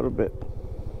blinded me a little bit.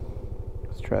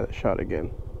 Let's try that shot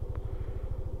again.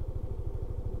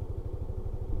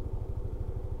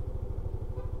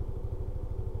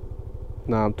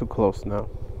 Nah, I'm too close now.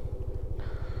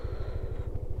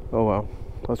 Oh well.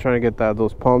 I was trying to get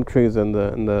those palm trees in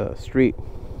the street,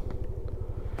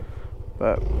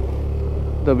 but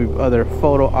there'll be other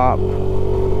photo op.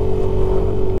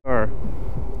 Or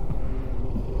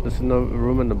there's no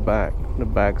room in the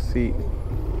back seat.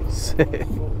 Sick.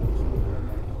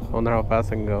 Wonder how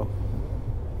fast I can go.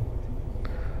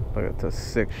 Look, it's a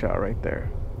sick shot right there.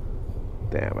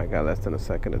 Damn, I got less than a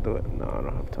second to do it. No, I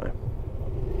don't have time.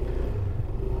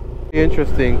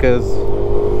 Interesting, because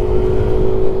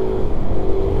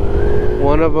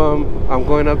one of them I'm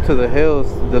going up to the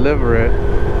hills to deliver it,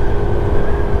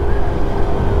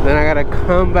 then I gotta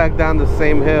come back down the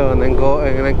same hill and then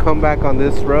come back on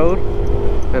this road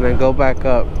and then go back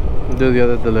up and do the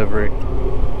other delivery.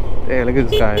 Damn, look at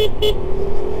this guy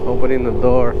opening the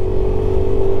door.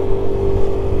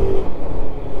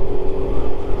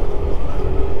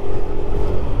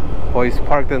 Oh, he's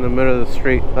parked in the middle of the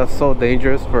street. That's so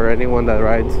dangerous for anyone that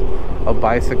rides a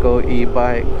bicycle,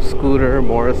 e-bike, scooter,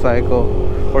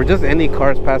 motorcycle, or just any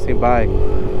cars passing by.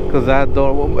 Because that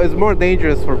door is more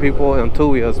dangerous for people on two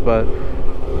wheels, but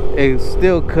it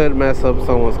still could mess up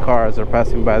someone's car as they're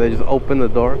passing by. They just open the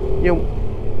door.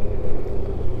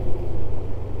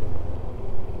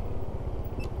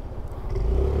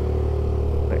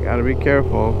 Gotta be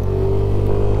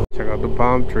careful. Check out the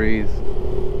palm trees.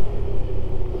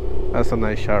 That's a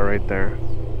nice shot right there.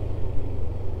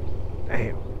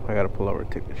 Damn, I gotta pull over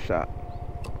and take the shot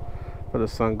before the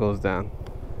sun goes down.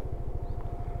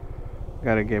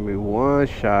 Gotta give me one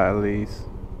shot at least.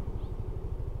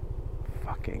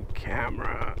 Fucking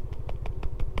camera.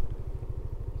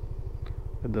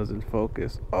 It doesn't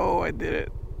focus. Oh, I did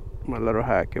it. My little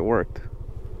hack, it worked.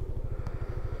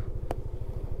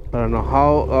 I don't know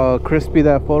how crispy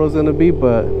that photo's gonna be,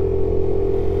 but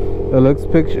it looks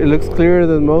clearer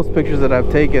than most pictures that I've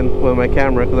taken with my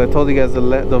camera. Because I told you guys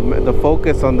the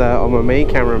focus on my main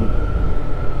camera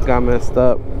got messed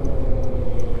up.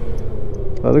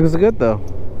 That looks good though.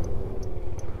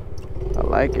 I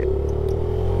like it.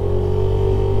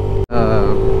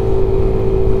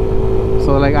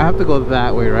 So like I have to go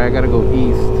that way, right? I gotta go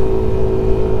east.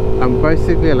 I'm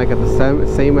basically like at the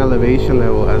same elevation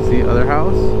level as the other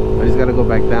house. I just gotta go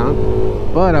back down.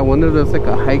 But I wonder if there's like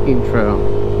a hiking trail.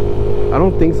 I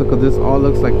don't think so, because this all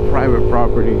looks like private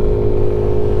property.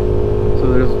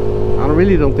 So I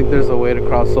really don't think there's a way to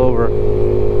cross over.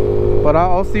 But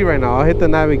I'll see right now. I'll hit the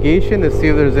navigation and see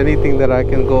if there's anything that I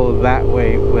can go that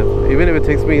way with. Even if it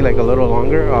takes me like a little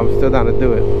longer, I'm still down to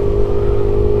do it.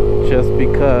 Just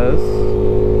because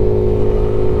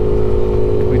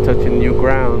we're touching new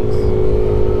grounds.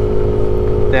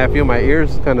 Now I feel my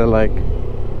ears kind of like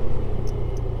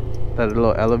that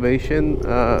little elevation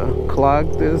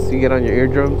clog this you get on your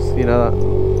eardrums, you know,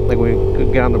 like when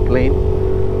you get on the plane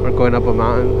or going up a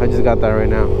mountain. I just got that right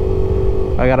now.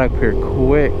 I got up here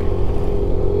quick.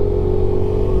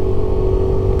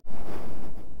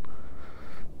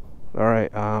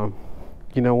 Alright,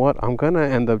 you know what, I'm gonna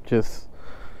end up just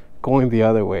going the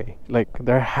other way. Like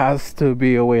there has to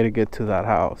be a way to get to that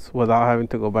house without having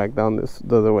to go back down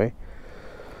the other way.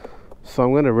 So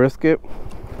I'm gonna risk it,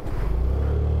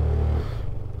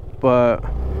 but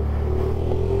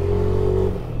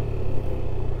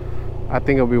I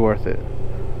think it'll be worth it.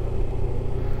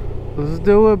 Let's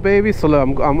do it, baby. So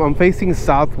look, I'm facing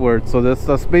southward, so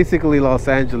that's basically Los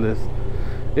Angeles,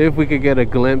 if we could get a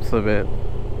glimpse of it.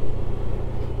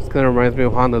 This kind of reminds me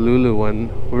of Honolulu when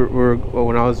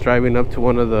when I was driving up to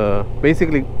one of the,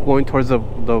 basically going towards the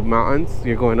mountains.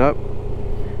 You're going up,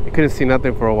 you couldn't see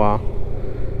nothing for a while,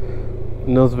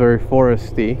 and it was very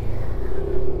foresty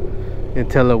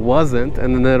until it wasn't,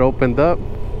 and then it opened up.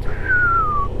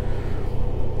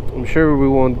 I'm sure we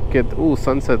won't get, ooh,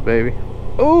 sunset, baby.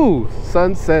 Ooh,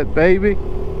 sunset, baby.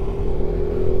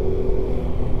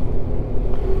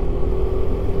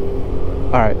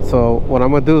 Alright, so what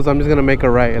I'm gonna do is I'm just gonna make a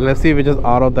right, and let's see if it just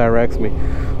auto directs me.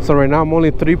 So right now I'm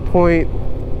only 3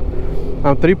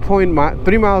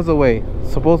 miles away.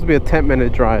 It's supposed to be a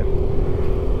 10-minute drive.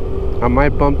 I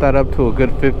might bump that up to a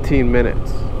good 15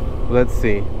 minutes. Let's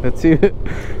see let's see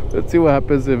what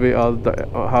happens if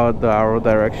how the arrow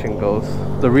direction goes,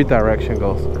 the redirection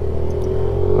goes.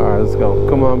 All right, let's go.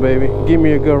 Come on, baby, give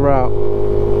me a good route.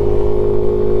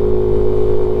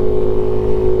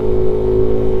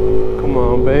 Come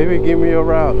on, baby, give me a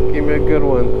route, give me a good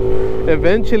one.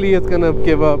 Eventually it's gonna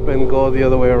give up and go the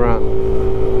other way around.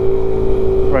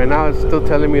 Right now it's still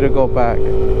telling me to go back,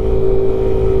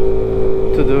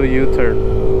 to do a U-turn.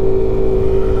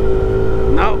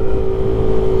 No.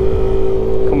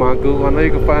 Come on, Google, I know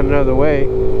you can find another way.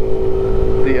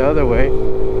 The other way.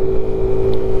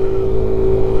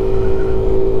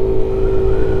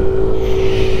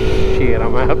 Shit, I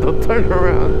might have to turn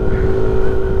around.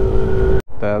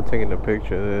 I'm taking a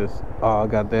picture of this. Oh,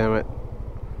 god damn it.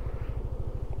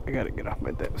 I gotta get off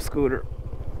my damn scooter.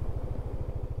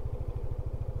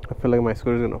 I feel like my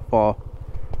scooter's gonna fall.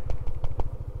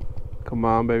 Come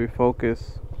on, baby,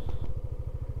 focus.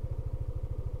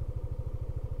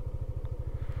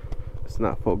 It's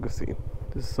not focusing.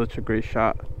 This is such a great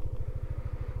shot.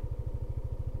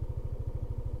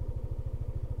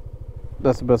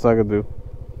 That's the best I could do.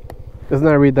 It's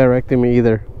not redirecting me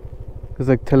either. It's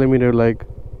like telling me to like,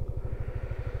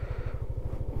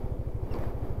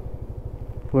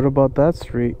 what about that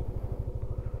street?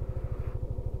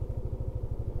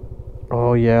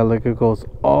 Oh yeah, like it goes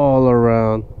all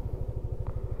around.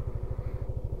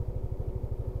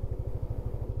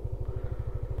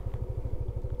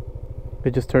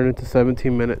 It just turned into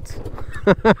 17 minutes.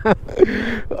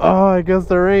 Oh, I guess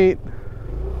there ain't.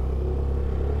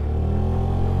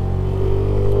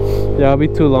 Yeah, it'll be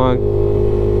too long.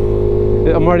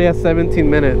 I'm already at 17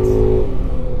 minutes.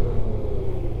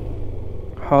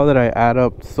 How did I add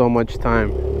up so much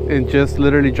time in just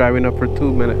literally driving up for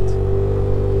 2 minutes?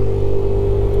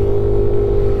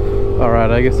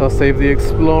 Alright, I guess I'll save the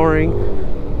exploring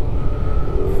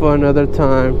for another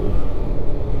time.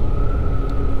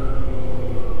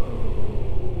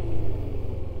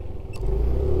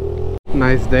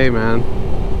 Nice day, man.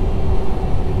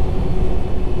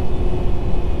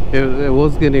 It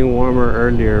was getting warmer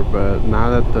earlier, but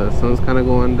now that the sun's kind of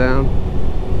going down,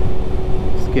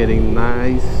 it's getting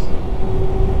nice.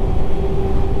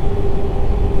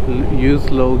 Use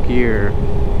low gear.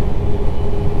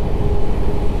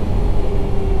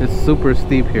 It's super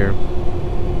steep here.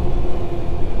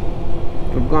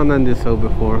 I've gone down this hill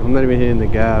before. I'm not even hitting the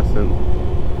gas and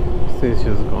this thing's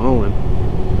just going.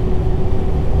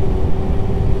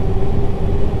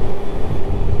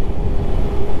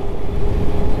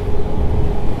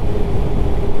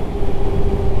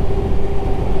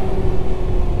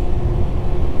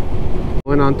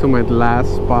 Went on to my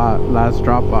last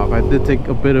drop off. I did take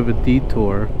a bit of a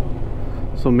detour,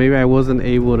 so maybe I wasn't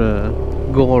able to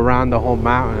go around the whole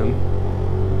mountain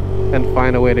and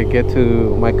find a way to get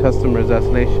to my customer's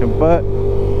destination, but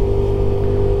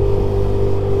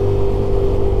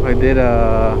I did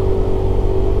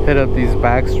hit up these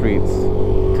back streets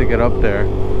to get up there.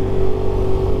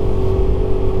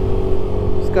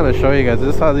 Just gonna show you guys,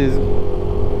 this is how this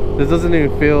doesn't even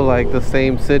feel like the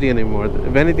same city anymore.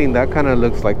 If anything, that kind of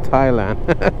looks like Thailand.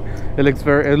 It looks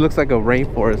like a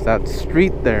rainforest. That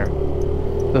street there,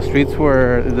 the streets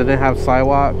where it didn't have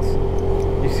sidewalks,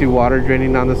 you see water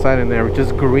draining down the side, and there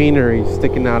just greenery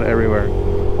sticking out everywhere.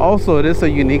 Also, it is a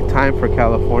unique time for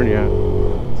California,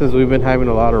 since we've been having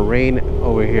a lot of rain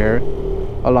over here.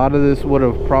 A lot of this would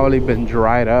have probably been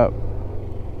dried up,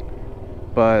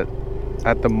 but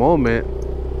at the moment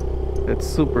it's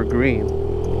super green.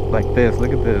 Like this,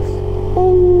 look at this.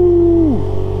 Ooh.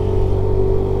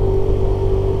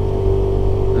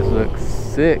 This looks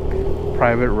sick.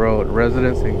 Private road,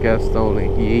 residents and guests only.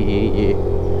 Yeah.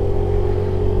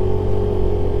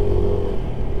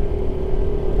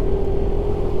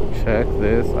 Check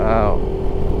this out.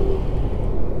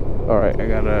 Alright, I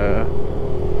gotta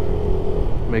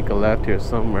make a left here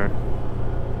somewhere.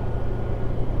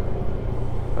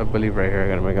 I believe right here I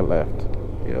gotta make a left.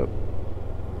 Yep.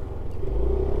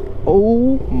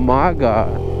 Oh my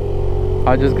god,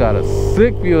 I just got a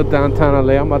sick view of downtown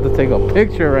LA. I'm about to take a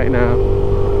picture right now.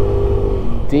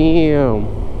 Damn.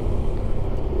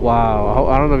 Wow,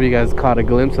 I don't know if you guys caught a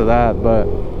glimpse of that, but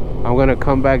I'm gonna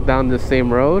come back down this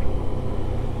same road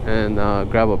and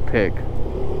grab a pic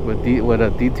with a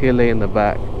DTLA in the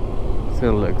back. It's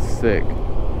gonna look sick.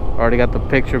 Already got the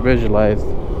picture visualized.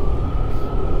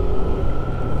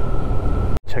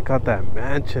 Check out that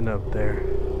mansion up there.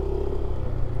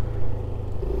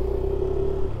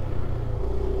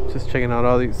 Just checking out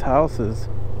all these houses.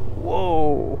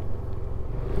 Whoa,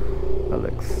 that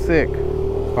looks sick.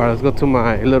 All right, let's go to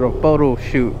my little photo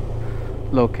shoot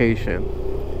location.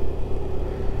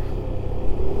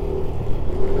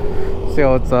 See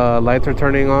how its lights are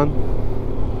turning on?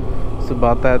 It's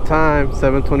about that time,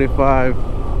 7:25.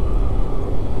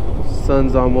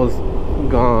 Sun's almost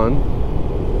gone.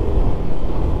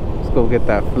 Let's go get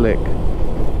that flick.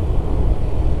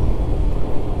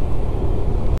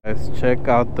 Guys, check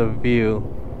out the view.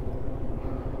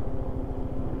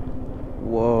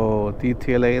 Whoa,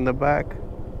 DTLA in the back.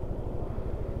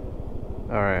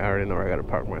 Alright, I already know where I gotta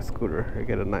park my scooter to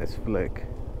get a nice flick.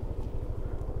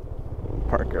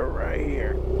 Park it right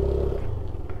here.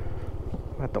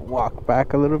 I have to walk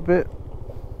back a little bit.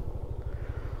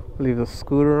 Leave the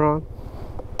scooter on.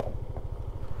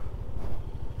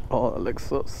 Oh, that looks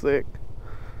so sick.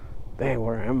 Dang,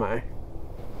 where am I?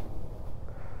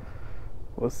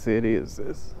 What city is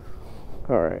this?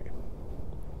 Alright.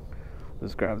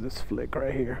 Let's grab this flick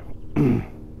right here.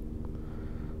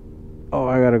 Oh,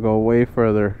 I gotta go way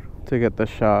further to get the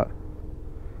shot.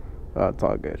 Oh, it's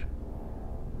all good.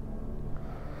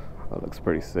 That looks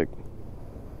pretty sick.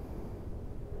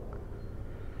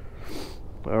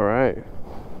 Alright.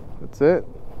 That's it.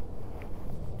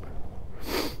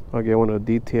 I'll get one of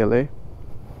the DTLA.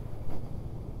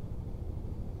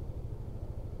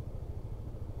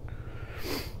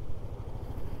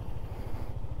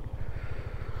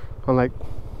 I'm like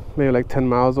maybe like 10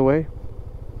 miles away.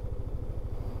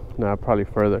 Nah, probably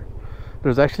further.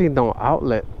 There's actually no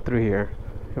outlet through here.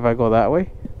 If I go that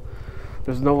way,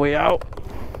 there's no way out.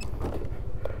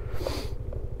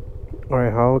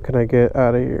 Alright, how can I get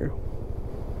out of here?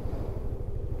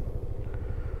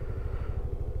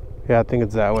 Yeah, I think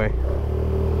it's that way.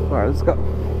 Alright, let's go.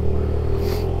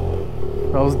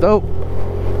 That was dope.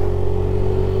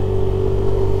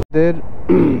 Did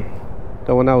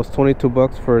the one that was 22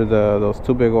 bucks for those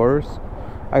two big orders.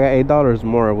 I got $8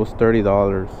 more. It was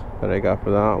 $30 that I got for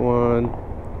that one.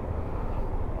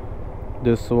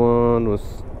 This one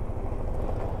was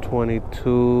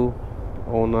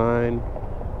 $22.09.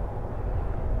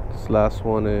 This last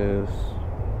one is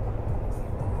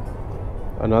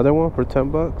another one for 10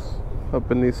 bucks up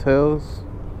in these hills.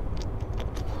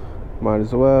 Might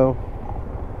as well.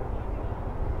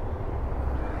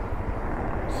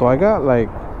 So I got like,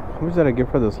 how much did I get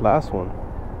for this last one?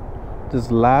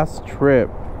 This last trip,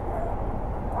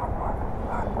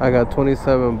 I got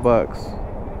 27 bucks.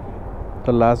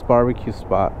 The last barbecue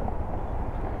spot.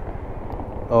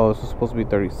 Oh, this is supposed to be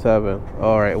 37.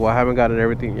 Alright, well I haven't gotten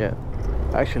everything yet.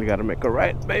 I actually gotta make a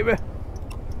right, baby.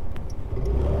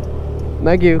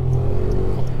 Thank you.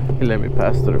 He let me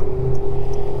pass through.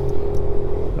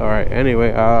 Alright,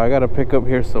 anyway, I gotta pick up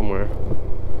here somewhere.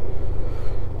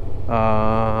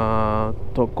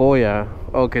 Tokoya.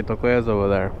 Okay, Tokoya's over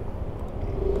there.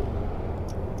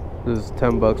 This is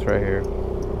 10 bucks right here.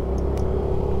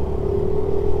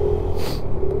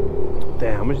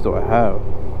 Damn, how much do I have?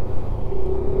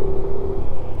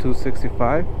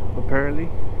 265 apparently.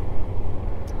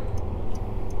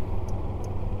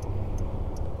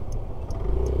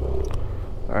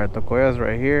 Alright, Tokoya's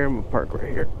right here. I'm gonna park right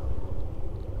here.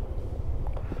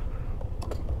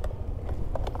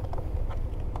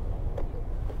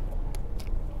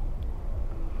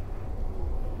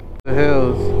 The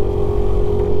hills.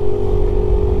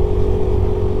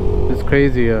 It's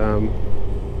crazy.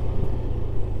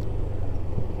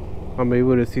 I'm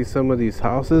able to see some of these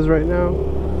houses right now.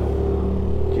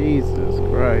 Jesus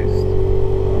Christ.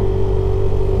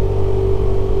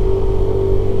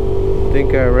 I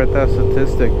think I read that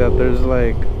statistic that there's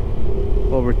like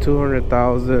over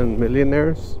 200,000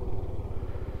 millionaires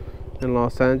in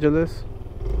Los Angeles.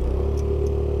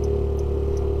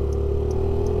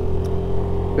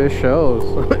 It shows.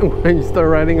 When you start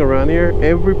riding around here,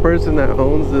 every person that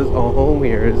owns this a home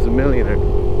here is a millionaire.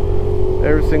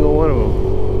 Every single one of them.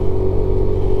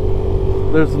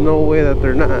 There's no way that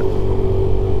they're not.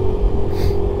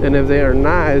 And if they are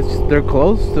not, it's just, they're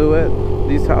close to it.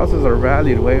 These houses are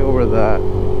valued way over that.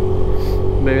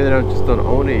 Maybe they just don't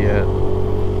own it yet.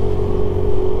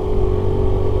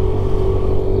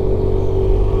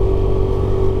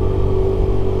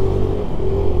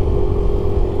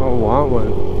 I want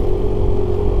one.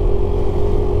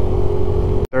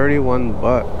 31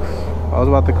 bucks. I was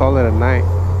about to call it a night,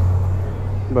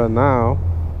 but now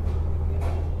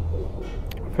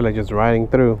I feel like just riding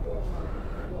through,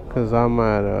 because I'm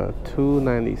at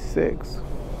 296.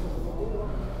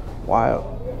 Wild.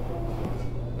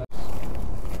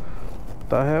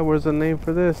 The hell, where's the name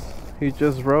for this? He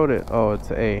just wrote it. Oh,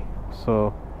 it's A.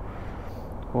 So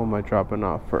who am I dropping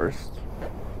off first?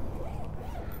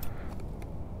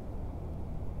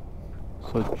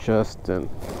 So Justin.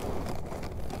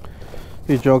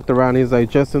 He joked around, he's like,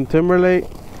 Justin Timberlake?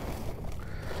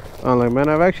 I'm like, man,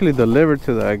 I've actually delivered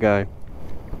to that guy.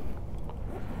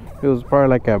 It was probably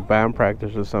like a band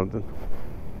practice or something,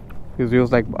 because he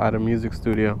was like at a music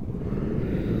studio.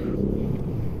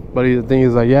 But the thing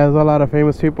is like, yeah, there's a lot of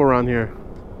famous people around here.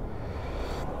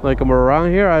 Like, I'm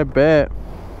around here, I bet.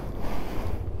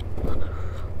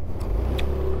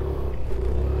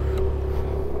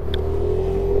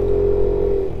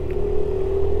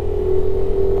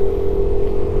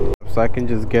 So I can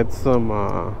just get some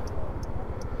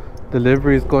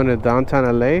deliveries going to downtown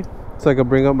LA, so I can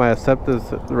bring up my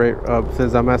acceptance rate up,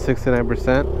 since I'm at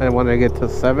 69%. I want to get to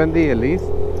 70 at least.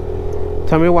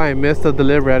 Tell me why I missed the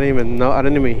delivery. I didn't even know. I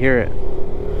didn't even hear it.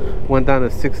 Went down to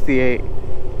 68.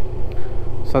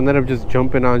 So I ended up just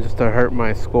jumping on just to hurt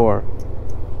my score.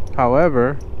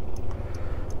 However,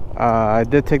 I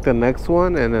did take the next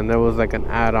one, and then there was like an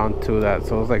add-on to that.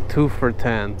 So it was like 2 for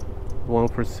 10. 1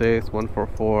 for 6, 1 for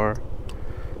 4.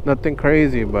 Nothing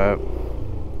crazy, but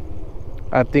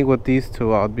I think with these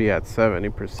two I'll be at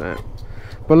 70%.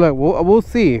 But look, we'll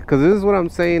see, because this is what I'm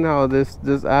saying, how this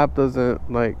app doesn't,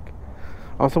 like,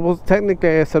 I'm supposed to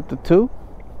technically accept the 2,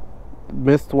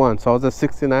 missed 1, so I was at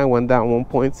 69, went down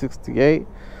 1.68.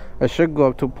 I should go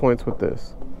up 2 points with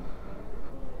this,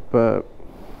 but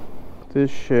this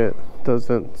shit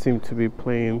doesn't seem to be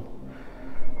playing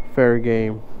fair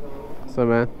game. So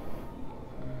man,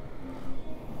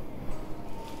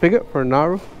 pick up for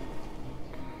Naru.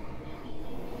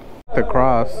 To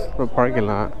cross the parking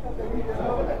lot,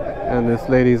 and this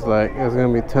lady's like, it's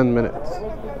gonna be 10 minutes.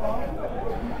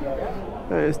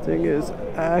 This thing is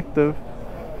active.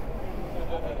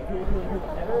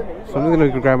 So I'm gonna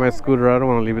go grab my scooter. I don't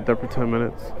want to leave it there for 10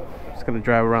 minutes. Just gonna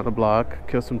drive around the block,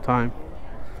 kill some time.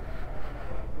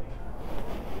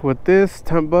 With this,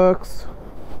 10 bucks.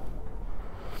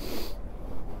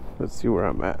 Let's see where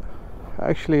I'm at.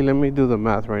 Actually, let me do the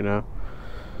math right now.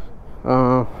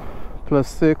 Plus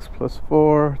 6, plus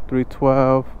 4,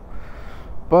 312.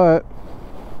 But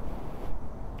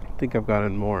I think I've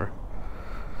gotten more.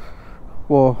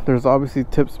 Well, there's obviously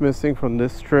tips missing from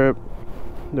this trip.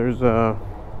 There's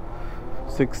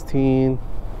 16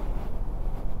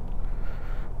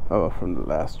 from the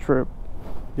last trip.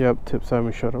 Yep, tips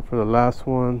haven't showed up for the last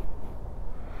one,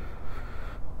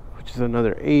 which is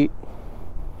another 8.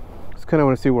 Just kind of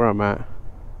want to see where I'm at.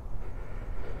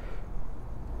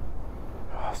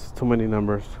 Oh, it's too many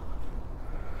numbers.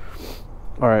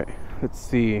 All right, let's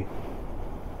see.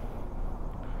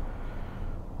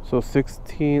 So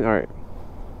 16. All right.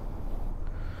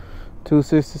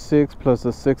 266 plus the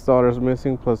 $6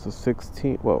 missing plus the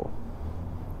 16. Whoa.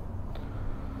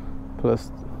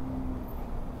 Plus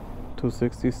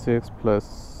 266 plus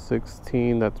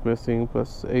 16 that's missing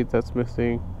plus 8 that's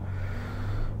missing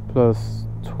plus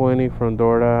 20 from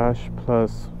DoorDash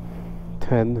plus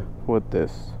 10 with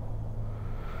this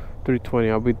 320.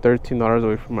 I'll be $13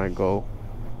 away from my goal.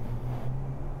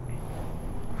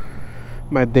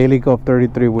 My daily goal of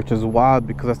 33, which is wild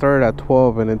because I started at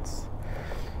 12 and it's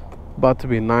about to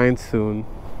be 9 soon.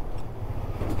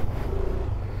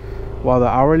 While the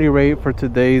hourly rate for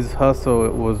today's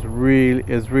hustle is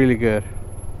really good.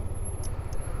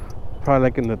 Probably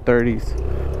like in the 30s,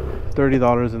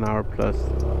 $30 an hour plus.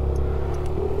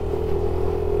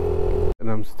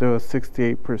 And I'm still at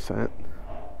 68%.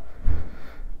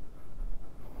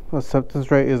 Acceptance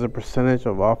rate is a percentage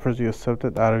of offers you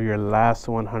accepted out of your last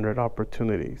 100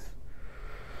 opportunities.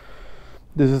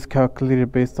 This is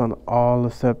calculated based on all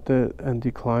accepted and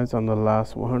declines on the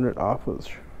last 100 offers,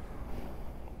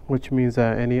 which means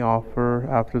that any offer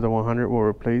after the 100 will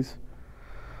replace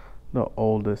the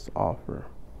oldest offer.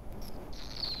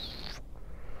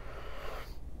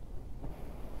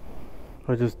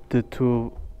 I just did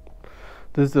 2.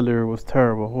 This delivery was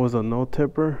terrible. It was a no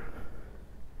tipper.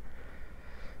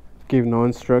 Gave no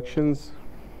instructions,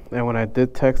 and when I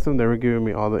did text them, they were giving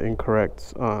me all the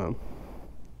incorrect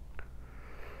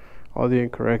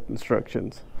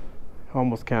instructions. I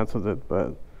almost canceled it,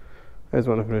 but I just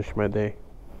want to finish my day.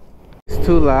 These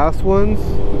 2 last ones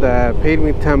that paid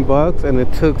me $10, and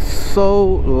it took so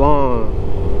long,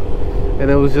 and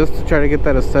it was just to try to get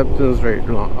that acceptance rate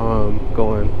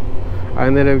going. I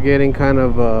ended up getting kind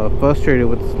of frustrated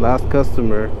with this last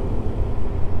customer,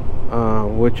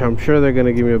 which I'm sure they're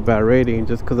gonna give me a bad rating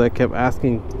just because I kept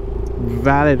asking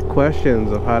valid questions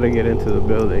of how to get into the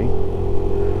building.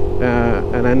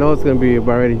 And I know it's gonna be a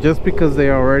bad rating just because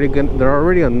they're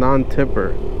already a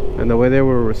non-tipper, and the way they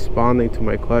were responding to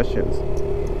my questions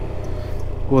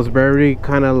was very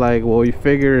kind of like, well, you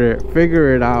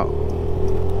figure it out.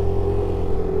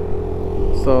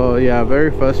 So yeah, very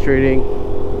frustrating,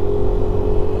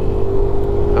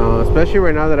 especially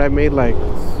right now that I made like,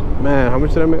 man, how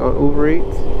much did I make on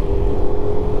ubereats?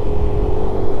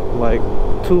 Like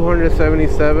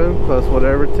 277 plus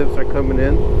whatever tips are coming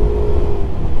in.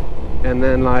 And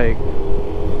then like,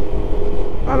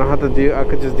 I don't have to deal, I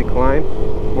could just decline.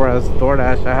 Whereas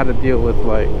DoorDash, I had to deal with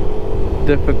like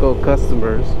difficult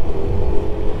customers.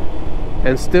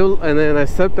 And then I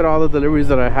accepted all the deliveries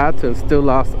that I had to and still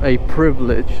lost a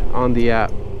privilege on the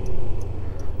app.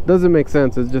 Doesn't make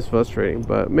sense, it's just frustrating.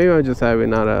 But maybe I'm just having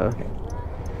not a...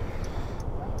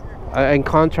 in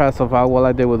contrast of how well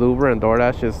I did with Uber and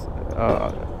DoorDash, is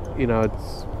you know,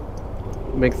 it's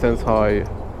makes sense how I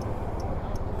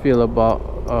feel about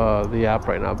the app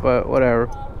right now. But whatever.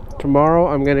 Tomorrow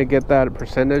I'm gonna get that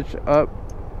percentage up.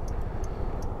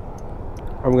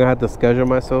 I'm gonna have to schedule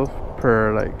myself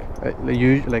per like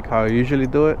how I usually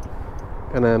do it,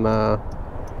 and then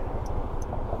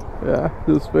yeah,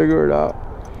 just figure it out.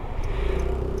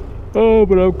 Oh,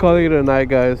 but I'm calling it a night,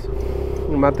 guys.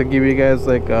 I'm about to give you guys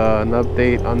like an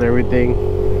update on everything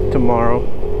tomorrow.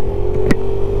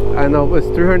 I know it's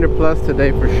 300 plus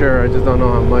today for sure. I just don't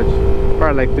know how much.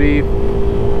 Probably like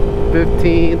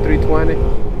 315, 320.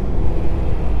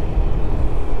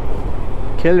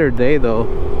 Killer day though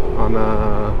on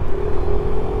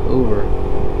Uber.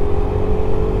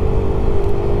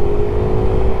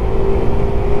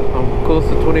 I'm close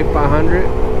to 2,500.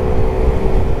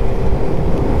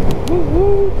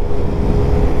 Woo-woo.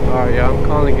 Alright, y'all, I'm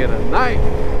calling it a night.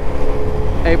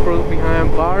 April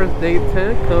Behind Bars, day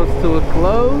 10 comes to a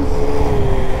close.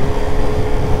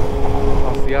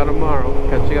 I'll see y'all tomorrow.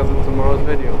 Catch you guys in tomorrow's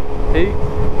video. Peace.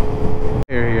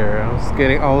 Here. I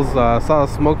saw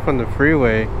smoke from the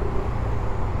freeway.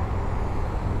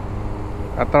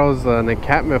 I thought it was an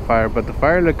encampment fire, but the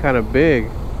fire looked kind of big.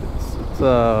 It's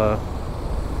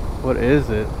what is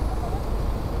it?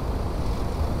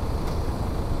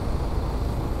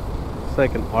 It's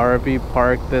like an RV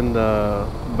parked in the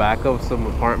back of some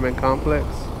apartment complex.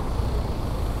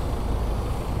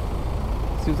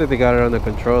 Seems like they got it under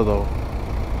control though.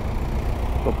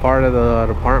 But part of the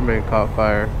apartment caught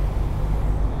fire.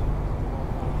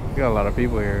 We got a lot of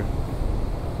people here.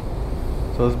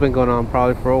 So it's been going on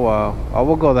probably for a while. I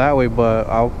will go that way, but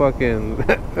I'll fucking...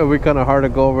 it'll be kind of hard to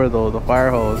go over the fire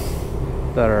hose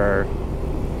that are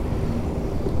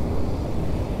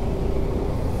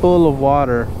full of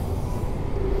water.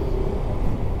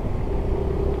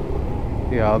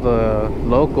 Yeah, all the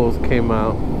locals came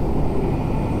out.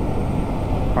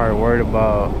 Probably worried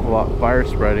about fire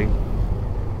spreading.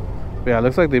 But yeah, it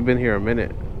looks like they've been here a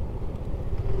minute.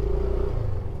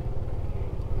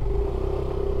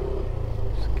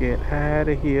 Just get out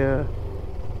of here.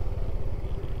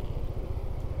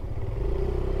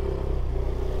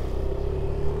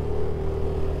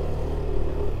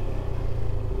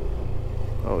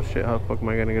 Oh shit, how the fuck am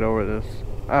I gonna get over this?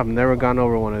 I've never gone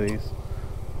over one of these.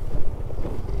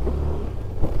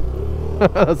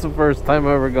 That's the first time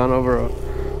I've ever gone over a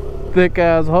thick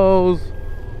ass hose.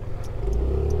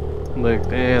 Like,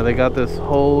 damn, they got this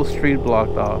whole street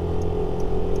blocked off.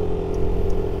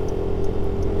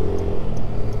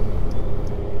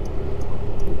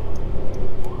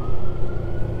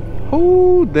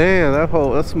 Oh, damn,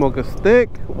 that smoke is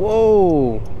thick.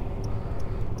 Whoa.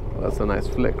 Well, that's a nice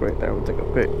flick right there. We'll take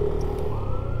a pic.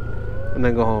 And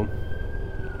then go home.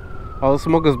 Oh, the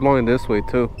smoke is blowing this way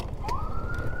too.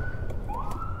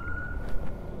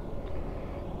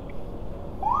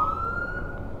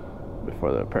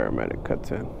 Before the paramedic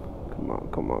cuts in. Come on,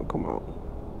 come on, come on.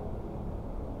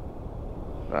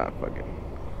 Ah, fuck it.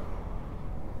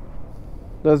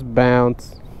 Let's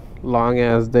bounce. Long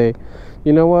ass day.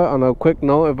 You know what? On a quick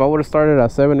note, if I would have started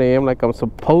at 7 a.m. like I'm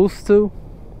supposed to,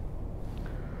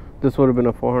 this would have been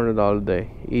a $400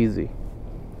 day. Easy.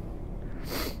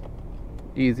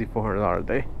 Easy $400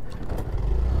 day.